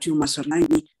don't want that you must remind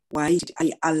me why did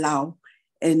I allow,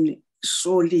 and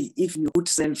surely if you good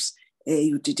selves,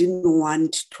 you didn't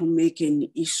want to make an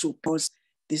issue because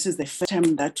this is the first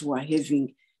time that we're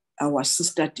having our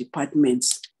sister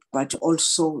departments, but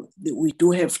also we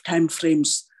do have time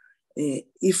frames.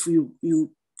 If you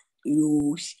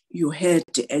heard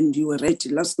and you read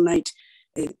last night,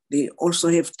 they also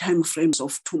have time frames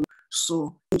of 2.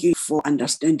 So thank you for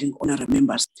understanding, honorable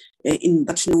members. In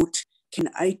that note, can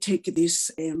I take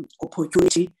this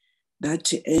opportunity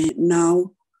that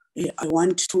now I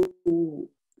want to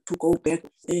go back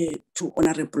to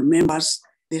honorable members.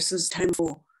 This is time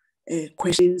for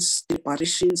questions,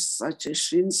 deliberations,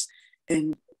 suggestions,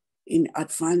 and in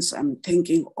advance, I'm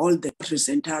thanking all the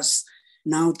presenters.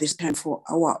 Now this time for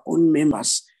our own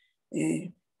members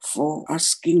for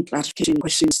asking clarification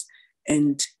questions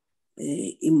and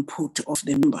input of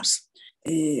the members.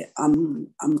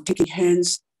 I'm taking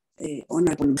hands,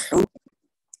 Honorable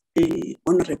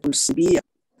Honorable Sibia,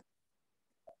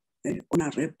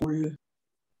 Honorable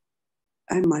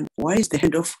Ayman. Why is the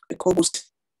hand of a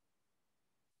co-host?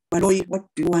 Baloyi, what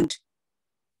do you want?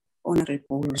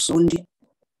 Honorable Sondi,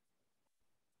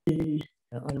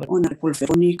 Honorable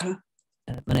Veronica.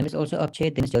 My name is also up,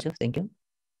 Chair Dennis Joseph. Thank you.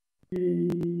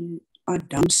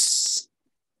 Adams,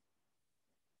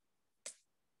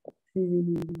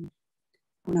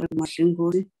 Honorable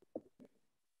Mashingori,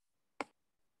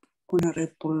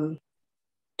 Honorable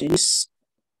Dennis.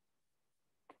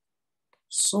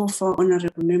 So far,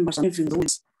 honorable members are having the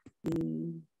words.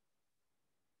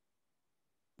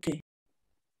 Okay.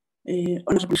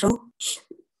 Honorable Shaw,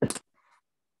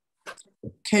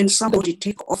 can somebody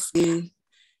take off the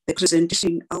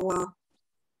presentation, our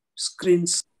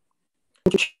screens?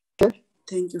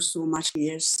 Thank you so much,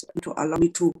 yes, to allow me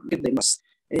to get them.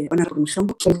 Honorable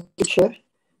Mshambo. Thank you, Chair.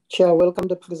 Chair, welcome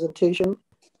the presentation.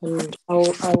 And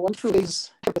I want to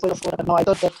raise a point of order. Now, I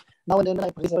thought that now and then I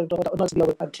present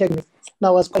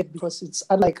now as quite because it's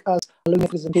unlike us allowing a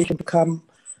presentation to come,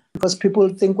 because people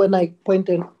think when I point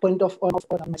of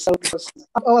order myself, because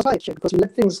I was right, because we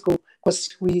let things go,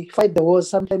 because we fight the wars,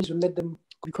 sometimes you let them go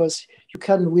because you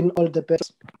can't win all the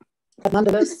battles. But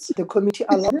nonetheless, the committee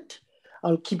allowed it.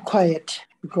 I'll keep quiet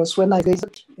because when I raise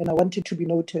it and I want it to be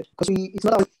noted, because it's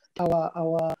not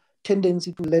our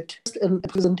tendency to let a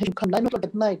presentation come 9 o'clock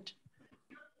at night.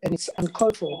 and it's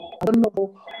uncalled for. I don't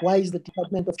know why is the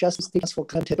Department of Justice taking us for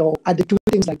granted, or are they doing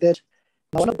things like that?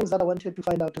 Now, one of the things that I wanted to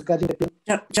find out regarding the bill.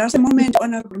 Just a moment,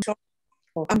 Honorable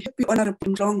Mhlongo. I'm happy, Honorable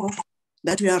Mhlongo,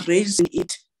 that we are raising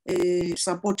it,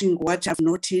 supporting what I've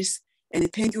noticed,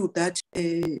 and thank you that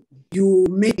you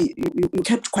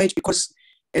kept quiet, because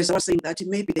as I was saying that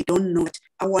maybe they don't know that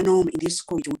our norm in this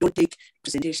committee, we don't take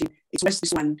presentation. It's just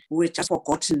this one, we're just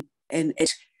forgotten. And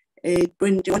at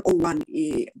 2101,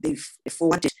 they've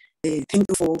forwarded. Thank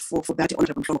you for that,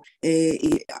 Honorable Mhlongo.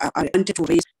 I wanted to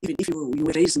raise, even if you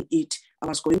were raising it, I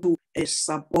was going to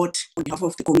support on behalf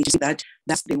of the committee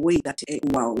that's the way that we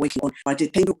are working on. But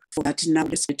thank you for that. Now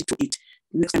let's get to it.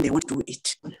 Next time they want to do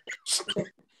it.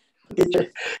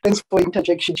 Thanks for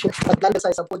interjection, Chair. But nonetheless,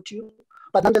 I support you.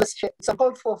 But nonetheless, Chair, it's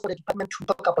uncalled for the department to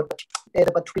talk about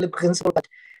the particular principle, but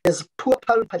there's poor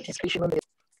public participation on it.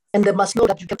 And they must know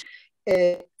that you can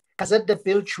gazette the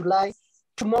bill July.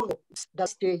 Tomorrow, it's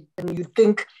that day, and you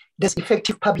think there's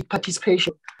effective public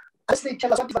participation. As they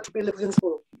tell us what is the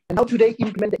principle and how do they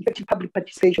implement the effective public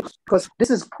participation? Because this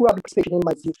is poor public participation in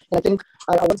my view. And I think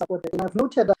I want to support that. And I've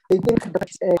noted that they think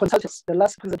the consultants, the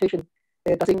last presentation,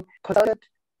 I think consulted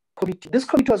committee. This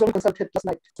committee was only consulted last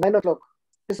night, 9 o'clock.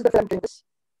 This is the first thing.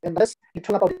 And let's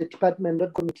talk about the department,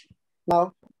 not committee.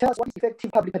 Now, tell us what is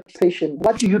effective public participation.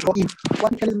 What do you draw in?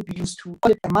 What can be used to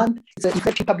call it a month? It's an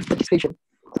effective public participation.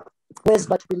 Where's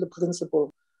that will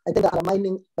principle? I think I'm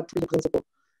mining that will principle.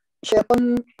 Chair,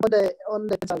 on the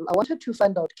I wanted to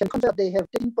find out, can confirm they have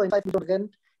 13.5 million rand.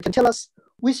 You can tell us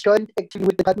which joint activity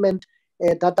with the department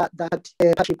that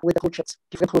partnership with the projects,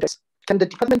 different projects. Can the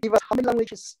department give us how many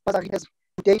languages Budgetary has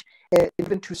to date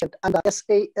given to send under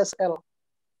SASL?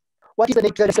 What is the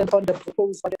nature on the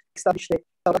proposed budget established the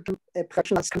South African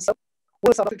Correctional Council?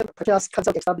 Will South African Correctional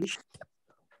Council establish?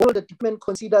 Will the department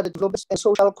consider the global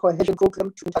social cohesion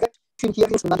program to interact between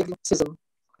hearings and non-hearing system?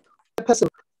 The person,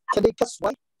 can they guess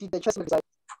why did the chairman resign?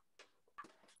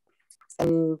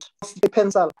 And the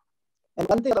pencil. And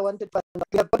one thing I wanted to find out,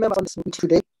 we have board members on this meeting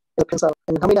today, the pencil,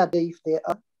 and how many are they if they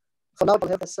are? For now,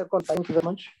 we'll have a second. Thank you very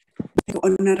much. Thank you,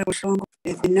 Honorable Mhlongo.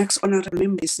 The next honorable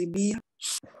member is Sibia.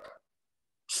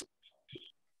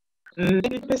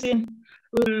 Thank you, President.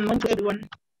 Good morning to everyone.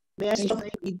 May I start?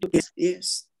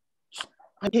 Yes.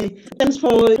 Okay, thanks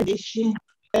for this.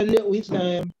 And with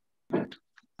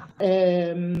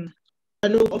I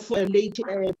know of late.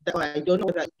 I don't know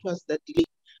whether it was the delay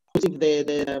because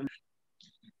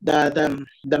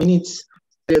the minutes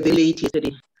were late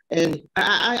yesterday, and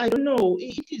I don't know.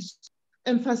 It is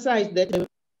emphasized that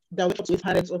the works with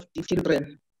parents of the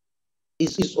children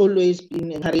is always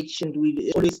being encouraged and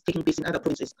will always taking place in other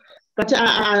provinces. But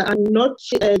I'm not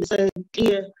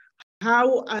clear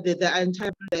how are the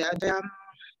entire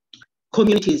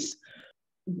communities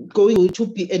going to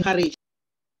be encouraged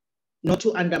not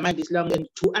to undermine this language and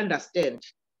to understand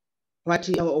what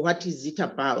is it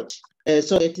about,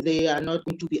 so that they are not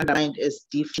going to be undermined as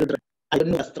deaf children. I don't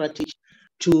know a strategy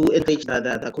to engage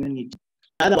the community.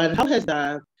 The other one, how has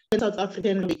the South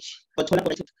African language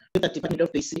collaborated with the Department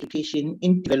of Basic Education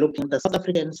in developing the South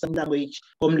African Sign Language,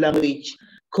 Home Language,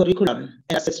 curriculum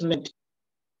and assessment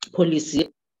policy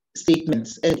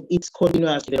statements and its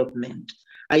continuous development?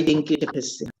 I think it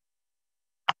is.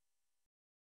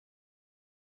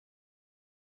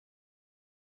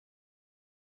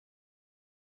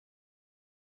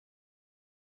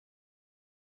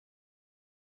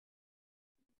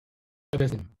 Okay,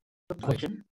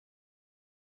 Question.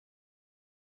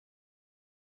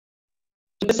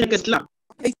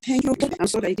 thank you. I'm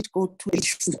sorry I did go to the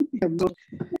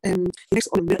next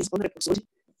honorable is Honorable Sorry.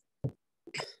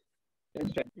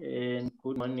 And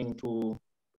good morning to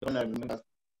honorable members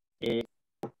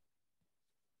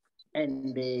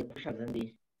and the officials in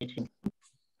the meeting.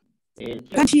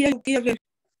 Can't hear you,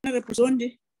 Honorable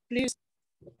Zondi, please.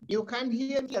 You can't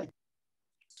hear me. I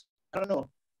don't know.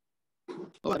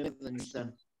 Oh, I don't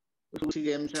understand. I can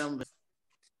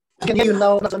hear you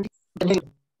now.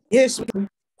 Yes, we can.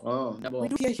 Oh, we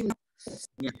do hear him now.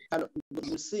 Yeah,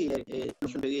 you see,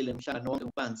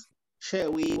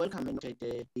 Chair, we welcome and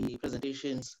the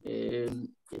presentations.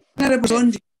 Honorable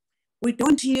Zondi, we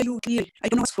don't hear you clearly. I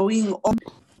don't know what's going on.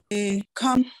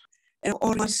 Come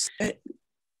or must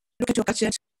look at your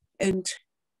gadget and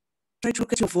try to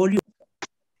look at your volume.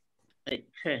 Hey,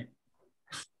 Chair.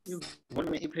 No.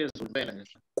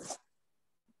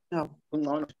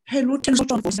 Hey, Lieutenant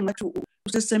Sultan was like to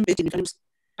the same bed in the times.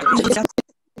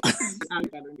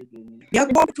 Yeah,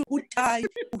 go to good time.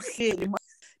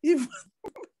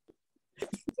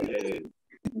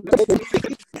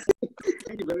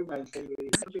 Thank you very much.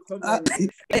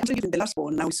 Actually, even the last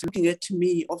one now is looking at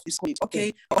me of this point.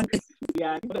 Okay.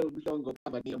 Yeah, I don't go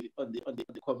on the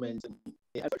comments.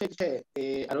 I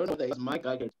don't know that it's my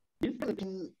target. This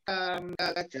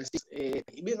justice,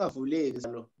 being a full just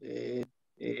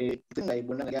a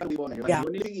moment,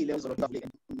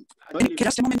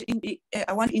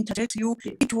 I want to interject you.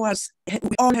 It was,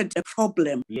 we all had a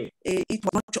problem. Yeah. It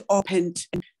was not opened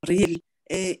really.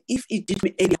 If it did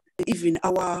earlier, even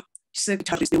our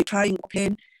secretaries, they were trying to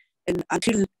open, and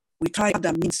until we try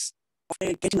other means of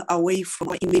getting away from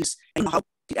our emails. And how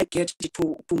did I get it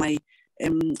to my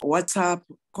WhatsApp?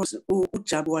 Because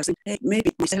Ujab was saying,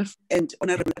 maybe myself and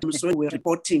Honorable Administrator were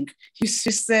reporting. She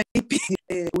said,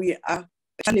 we are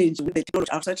challenged with the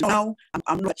technology outside. Now,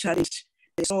 I'm not challenged.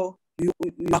 So you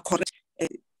are correct.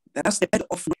 That's the part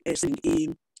of a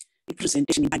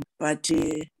presentation. But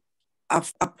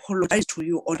I've apologized to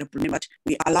you, Honorable Member, but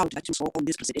we allowed that so on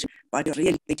this presentation. But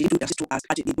really, they didn't do that to us.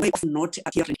 At the way of not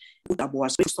adhering, Ujab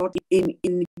was thought in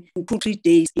 2-3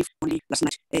 days, if only last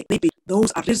night. Maybe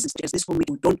those are reasons as this moment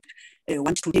we don't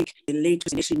want to take a late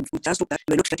presentation. We just hope that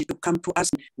we're not ready to come to us.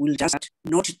 We'll just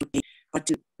not today. But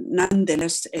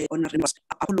nonetheless, honorable members,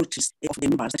 apologies of the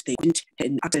members that they couldn't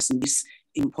access in this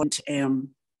important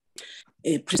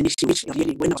presentation, which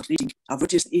really, when I was reading, I've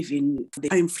noticed even the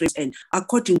time frames. And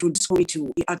according to this committee,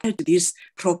 we attended this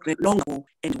program long ago,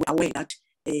 and we're aware that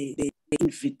the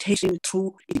invitation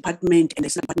to the department and the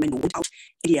department went out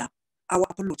earlier. Our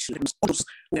apologies, all those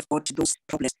who have got those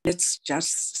problems. Let's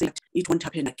just say that it won't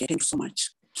happen again. Thank you so much.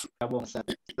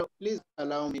 Please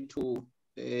allow me to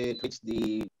reach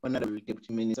the Honorable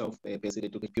Deputy Minister of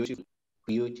President.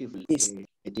 Beautiful. Yes.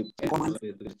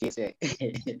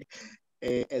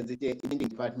 As the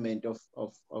Department of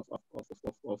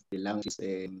the Languages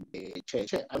Chair.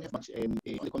 I don't have much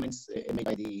the comments made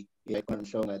by the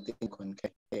Correctional, I think,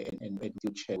 and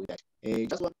you Chair with that.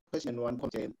 Just one question, one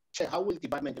comment. Chair, how will the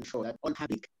department ensure that all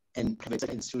public and private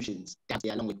institutions adapt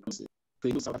their language policy to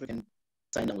use South African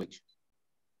Sign Language?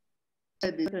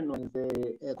 The second one is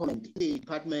the comment. The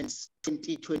department's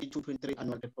 2022-23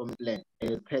 annual performance plan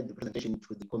prepared the presentation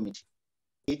to the committee.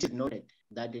 It is noted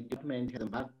that the department has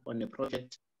embarked on a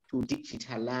project to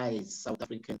digitalize South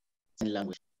African Sign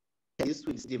Language. This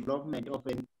will development of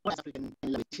an African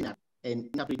language dictionary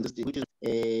and African language, which is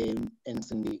the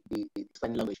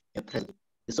sign language present.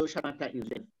 The social matter is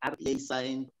RA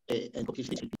sign and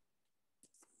communication.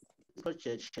 This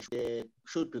project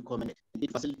should be commended.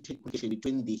 It facilitates communication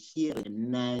between the hearing and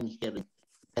non-hearing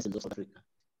persons of South Africa.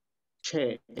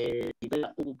 Chair,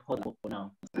 for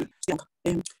now.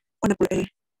 Honorable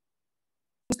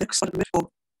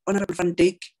Honorable Van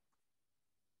Dijk.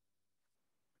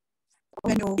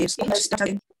 Yes,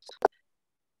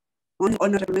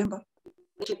 honorable member.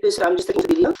 I'm just taking the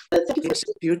video. Thank you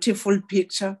for beautiful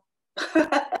picture.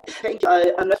 Thank you.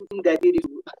 I'm not thinking that beautiful.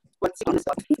 What's on the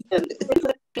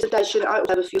presentation? I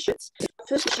have a few questions.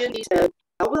 First question is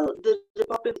how will the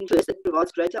department ensure that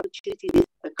provides greater opportunity to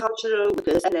cultural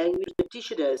workers and language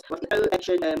practitioners? What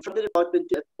action from the department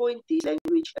to appoint these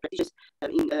language practitioners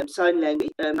in sign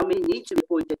language? How many need to be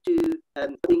appointed to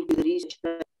according to the research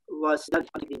that was done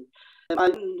on them?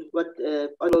 What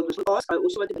Honorable was asked, I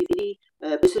also want to be very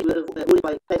busy with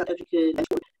by South African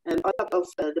language. On top of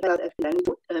the South African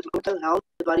language, mental health,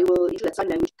 the body will use that sign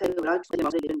language to take a right for the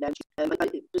Muslim language. I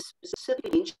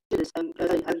specifically mentioned this, I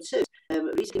haven't searched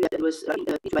recently that there was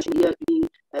information here being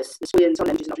Australian sign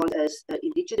languages as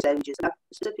indigenous languages. And I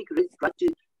specifically right to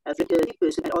the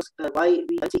person and ask why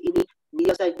we don't see any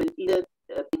media statement, either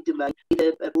big domain,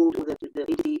 either a board or the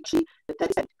entity actually that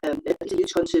is a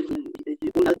huge concern.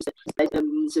 You know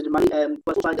so the money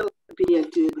was my opinion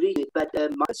to agree with, but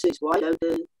my concern is why don't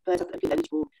the South African language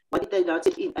board, why did they not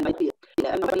set in and idea?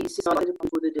 Nobody is for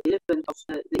the development of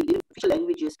the official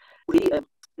languages really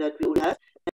that we all have.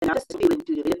 And I just feel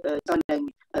to develop sign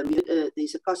language.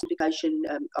 There's a cost implication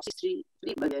of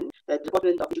 63 million that the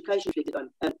Department of Education reflected on.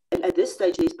 And at this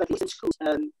stage, there's practice in schools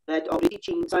that are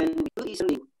teaching sign language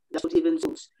easily. That's what even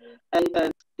schools. And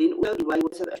then why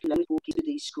would South African language board to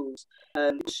these schools?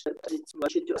 Sign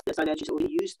language is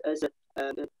already used as a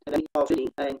language of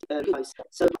learning and realize.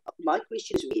 So my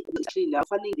question is, we actually now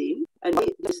funding them, and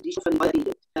this additional funding by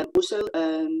the also,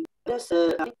 does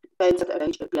South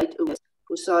African great awareness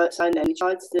for sign language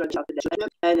sites,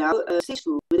 and now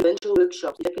successful with eventual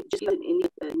workshops. If I could just give any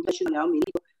information now, many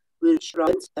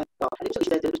workshops, and the South African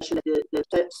sign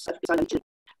language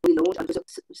we launched on this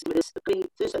coming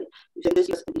Thursday. Thank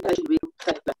you.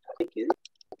 Thank you.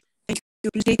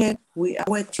 Please take care. We are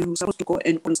where you're supposed to go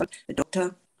and consult the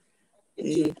doctor.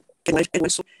 Thank you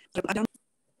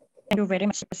very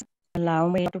much. Allow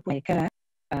me to make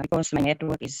because my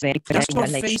network is very bad.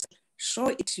 Show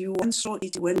it. You want show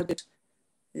it when you get.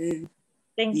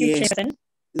 Thank you, Chairperson.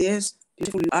 Yes,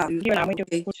 beautiful. You allow me to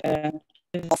put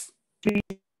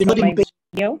my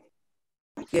video?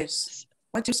 Yes.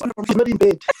 What is on She's not in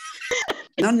bed.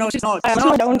 No, she's not.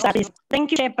 No, don't start this.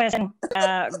 Thank you, Chairperson.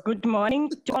 Good morning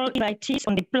to all invitees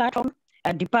on the platform,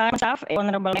 department staff,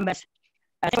 honorable members.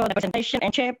 For the presentation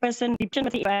and Chairperson, the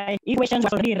questions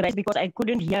were already raised because I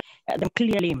couldn't hear them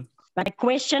clearly. But the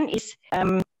question is,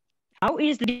 how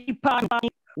is the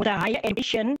department with a higher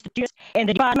education and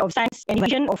the Department of Science and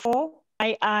Innovation of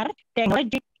IR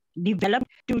technology developed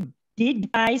to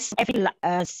digitize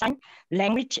sign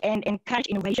language and encourage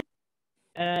innovation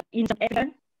in South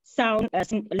African sound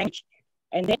language?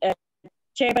 And then,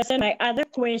 Chairperson, my other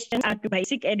questions are to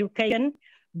basic education.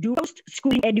 Do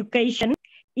post-schooling education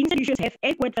institutions have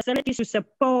adequate facilities to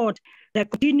support the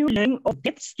continued learning of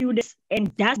deaf students,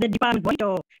 and does the department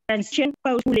monitor transition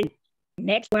post-schooling?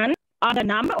 Next one, are the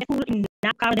number of schools in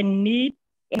now cover the need,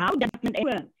 and how does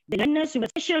the learners with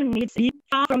special needs live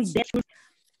far from deaf schools?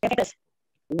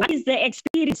 What is the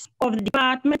experience of the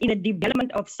department in the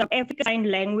development of South African Sign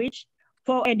Language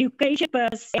for education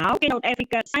purposes? How can South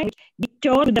African Sign Language be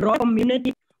taught to the rural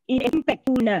community in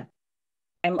impactful?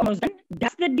 I'm almost done.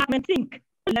 Does the department think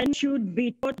learners should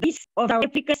be taught this of South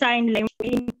African Sign Language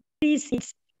in its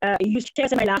use?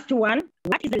 My last one.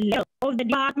 What is the level of the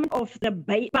Department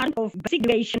of Basic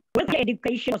Education with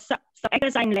education of South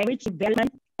African Sign Language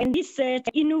development and research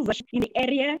innovation in the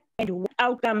area, and what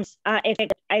outcomes are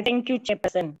affected? I thank you,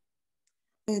 Chairperson.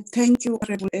 Thank you,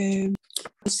 Honorable.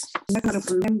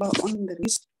 Honorable member on the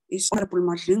list is Honorable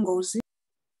Madlingozi.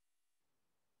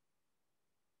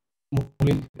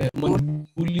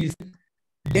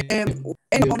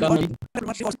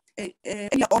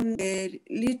 On the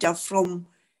leader from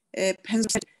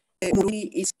Pennsylvania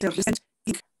is the recent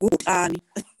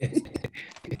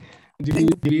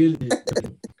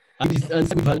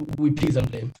we please on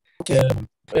them.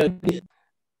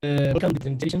 Welcome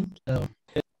presentation.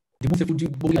 Look at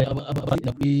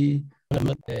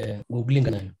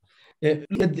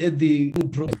the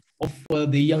program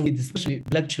of the young kids, especially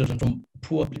Black children from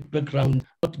poor background,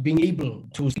 not being able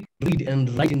to read and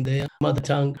write in their mother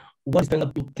tongue. What is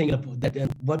thinking about that,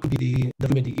 and what could be the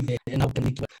remedy if they, and how can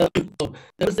it work? So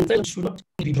the resident should not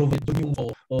be provided to you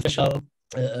for special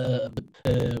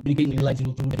communicating lines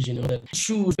through television. It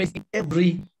should basically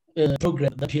every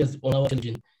program that appears on our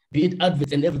television, be it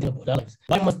adverts and everything about our lives.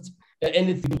 Why must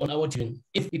anything on our television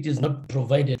if it is not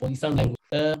provided for the sound language?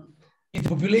 If the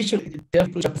population,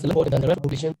 therefore, than the rest of the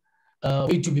population,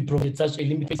 need to be provided such a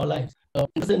limit for our lives.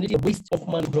 It's a waste of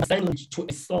money to sign language to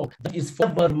a song that is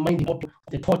forever reminding of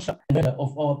the torture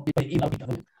of our people.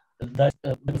 That's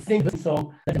the same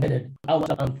song that embedded our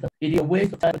answer. It is a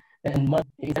waste of time and money.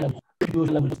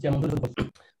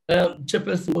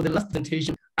 Chairperson, for the last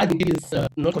presentation, I think it is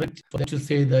not correct for them to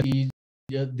say that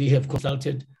they have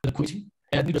consulted the committee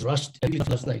and it was rushed and it was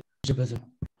last night. Chairperson.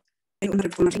 The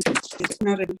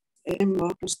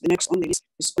next on the list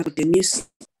is Denise.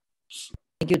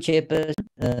 Thank you, Chairperson.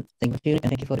 Thank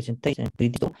you for the presentation.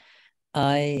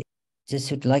 I just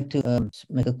would like to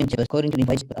make a point. According to the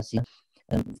Vice President,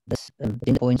 this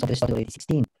points of the Study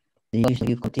 16, the National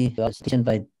Youth Committee was decision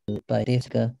by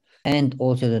Jessica and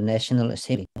also the National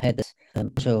Assembly had this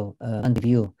also under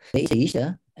review. There is a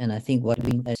issue, and I think what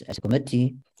we're doing as a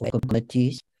committee, for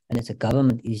committees, and as a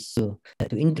government is to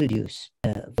introduce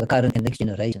the current and next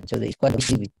generation. So there is quite a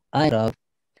bit with IRA.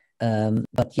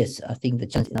 But yes, I think the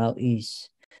challenge now is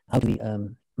how do we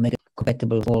make it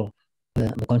compatible for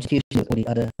the constitution or the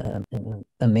other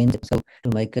amendments, so to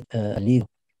make it legal.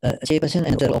 Chairperson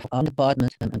and of our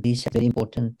department, these are very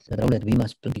important role that we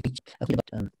must play.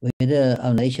 But whether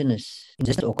our nation is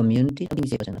just or community, I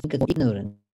think it's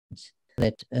ignorance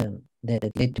that led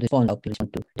to the fund population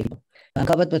to people. I'm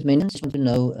covered with many. Just want to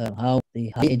know how the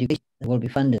higher education will be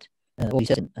funded, and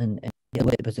they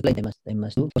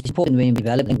must do. It's important when we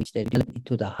develop language, they develop it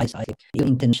to the highest level, even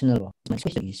international. My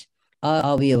question is,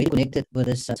 are we already connected with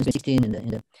this 16 in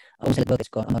the outside work?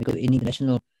 Because any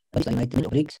national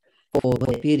BRICS for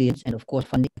periods, and of course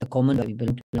funding the common that we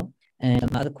belong to now. And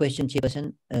another question,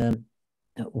 Chairperson,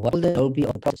 what will the role be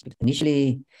of the process? Because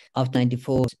initially, after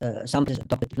 94, some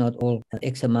adopted not all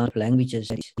X amount of languages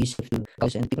that is useful to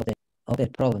those and people of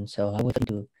that province. So how would it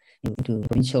do into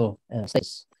provincial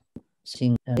states,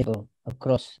 seeing level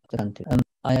across the country?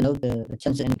 I know the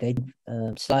chance and guidance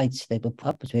slides they put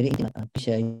up is very interesting. I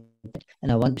appreciate it.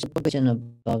 And I want to question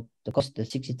about the cost of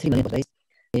 63 million.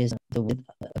 Is the way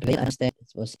I understand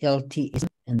it was LTism,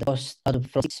 and the cost out of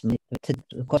 6 million,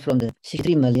 the cost from the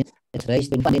 63 million it's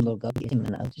raised in funding will go.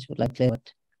 And I just would like to say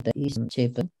what that is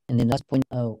Chairperson. And then last point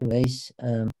I'll raise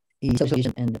is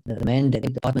socialization and the mandate the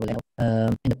department will have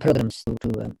and the programs to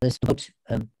promote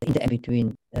the interact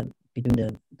between the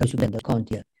those and the account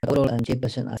here. But overall,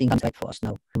 Chairperson, I think it's right for us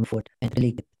now to move forward and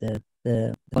really get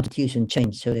the constitution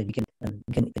changed so that we can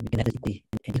have equity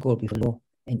and equal before law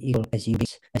and equal as you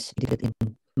as indicated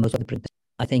in most of the printers.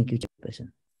 I thank you,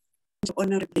 Chairperson.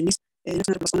 Honorable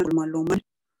Maloma.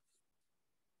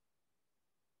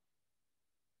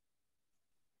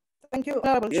 Thank you,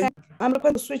 Honorable Chair. I'm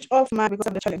going to switch off my because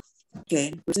of the challenge.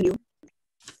 Okay, listen you.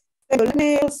 Let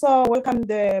me also welcome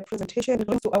the presentation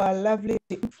to our lovely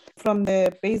team from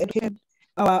the base education,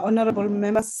 our honorable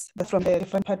members from the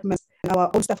different departments, and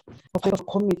our own staff of the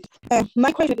committee.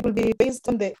 My question will be based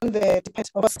on the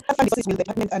department of resources will the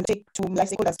department and take to like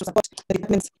stakeholders to support the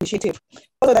department's initiative.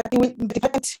 Also, that the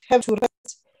department have to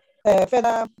request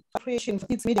further appropriation for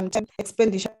its medium-term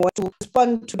expenditure to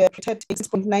respond to the projected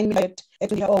 6.9 million,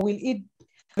 or will it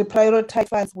reprioritize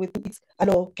funds within its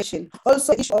allocation?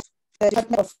 Also, issue of the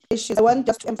Department of Issues. I want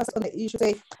just to emphasize on the issue,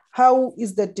 say, how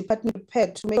is the department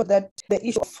prepared to make sure that the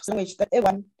issue of language, that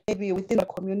everyone, maybe within the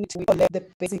community, will learn the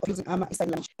basic using AMA is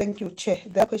language. Thank you, Chair.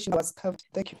 That question was covered.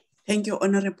 Thank you. Thank you,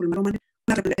 Honorable Maroman.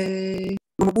 Honorable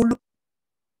Mamabulu.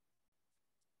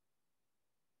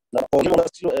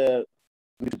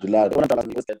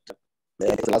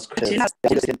 It's the last question.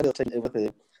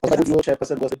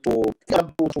 Chairperson was to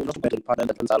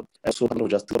department and so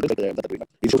just to that agreement.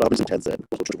 It should have been intense and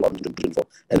for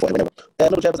whenever.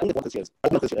 No, Chairperson, only one question.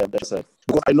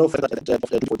 Because I know for that there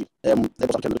was a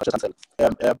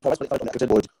provides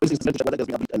board. This is and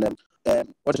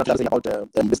what is saying about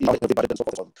this everybody and so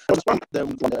forth.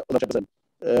 Chairperson,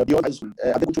 beyond high school,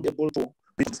 are they going to be able to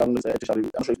reach some especially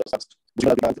I'm sure it's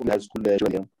between high school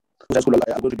children. I'm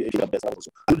going to be a best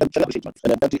also. And let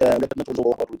me also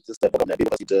work with this program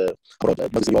because it's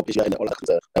because you are and all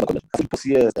that. I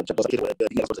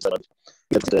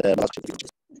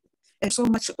think so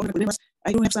much, honorable members.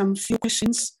 I do have some few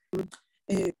questions.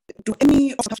 Do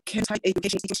any of South African higher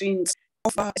education institutions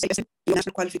offer SAS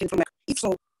national qualification framework? If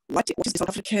so, what is the South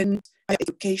African higher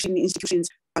education institutions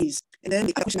is? And then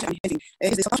the other question I'm having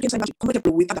is the South African sign language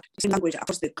compatible with other sign language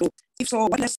across the globe? If so,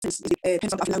 what lessons is the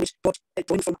South African language brought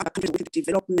joined from other countries with the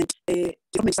development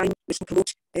sign to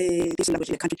promote this language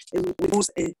in the country? With those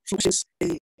few questions,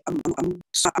 I'm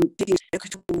taking back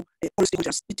to all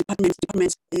stakeholders. The department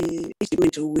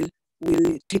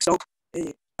will take stock.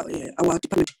 Our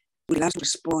department will last to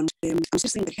respond. I'm still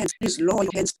saying the hands. Please lower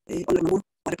your hands, Honorable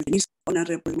Honorable Denise,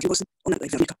 Honorable Mjibos, Honorable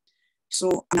Veronica.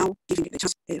 So I'm now giving the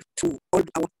chance to all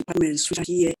our departments which are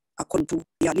here according to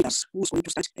their leaders who's going to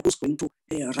start, who's going to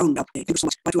round up. Thank you so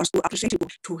much. But we are so appreciative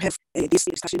to have this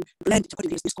discussion blend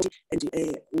according to this committee, and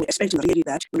we're expecting really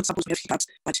that we're not supposed to have hiccups,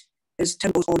 but as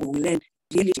time goes on, we will learn.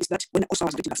 The reality is that when also I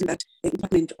was written, I've seen that the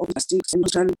Department of Statistics and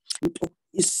National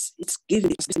is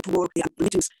giving us to work, they are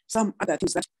meetings, some other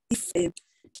things that if they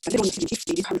don't if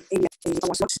they have any I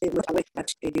was not aware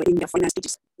that they were in their final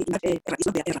stages. That error is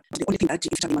not their error. The only thing that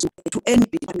if must to any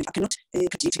department, I cannot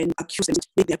critique and accuse them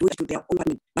if they are doing it to their own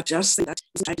department, but just say that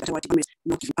it's trying to our department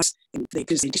not giving us the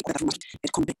presentation that much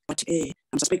at combat. But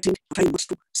I'm suspecting, I'm trying not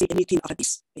to say anything out of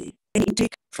this. Any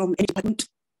intake from any department?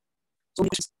 So many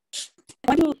questions.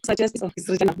 What do you suggest is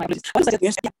written of my project? What do you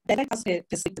suggest? Yeah, direct us the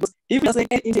because if you say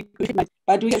intake,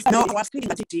 but we no, I was thinking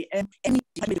that any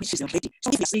department which is ready. So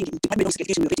if you're saying the department of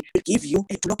education ready, will give you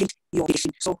to locate your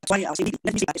education. So that's why I was saying,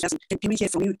 let me see that it can we hear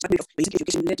from you, Department of Basic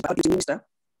Education, led by our minister.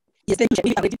 Yes, thank you.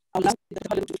 We are ready. I'll allow the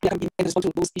department to come in and respond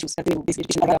to those issues that they will basic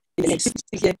education around in the next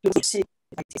year to see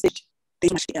at this stage.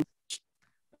 Thank you so much.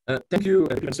 Thank you,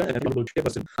 Honorable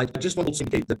Chairperson. I just want to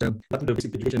indicate that the Department of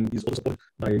Basic Education is also supported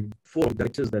by 4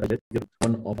 directors that are led here.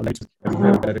 One of our directors, we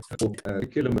have the Director for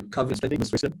Curriculum and Coverage Studying,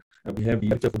 Ms. Weston. We have the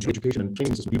Director for Education and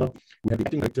Training, Mrs. Biba. We have the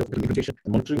Acting Director for Implementation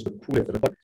and Monitoring, Mr. Pule.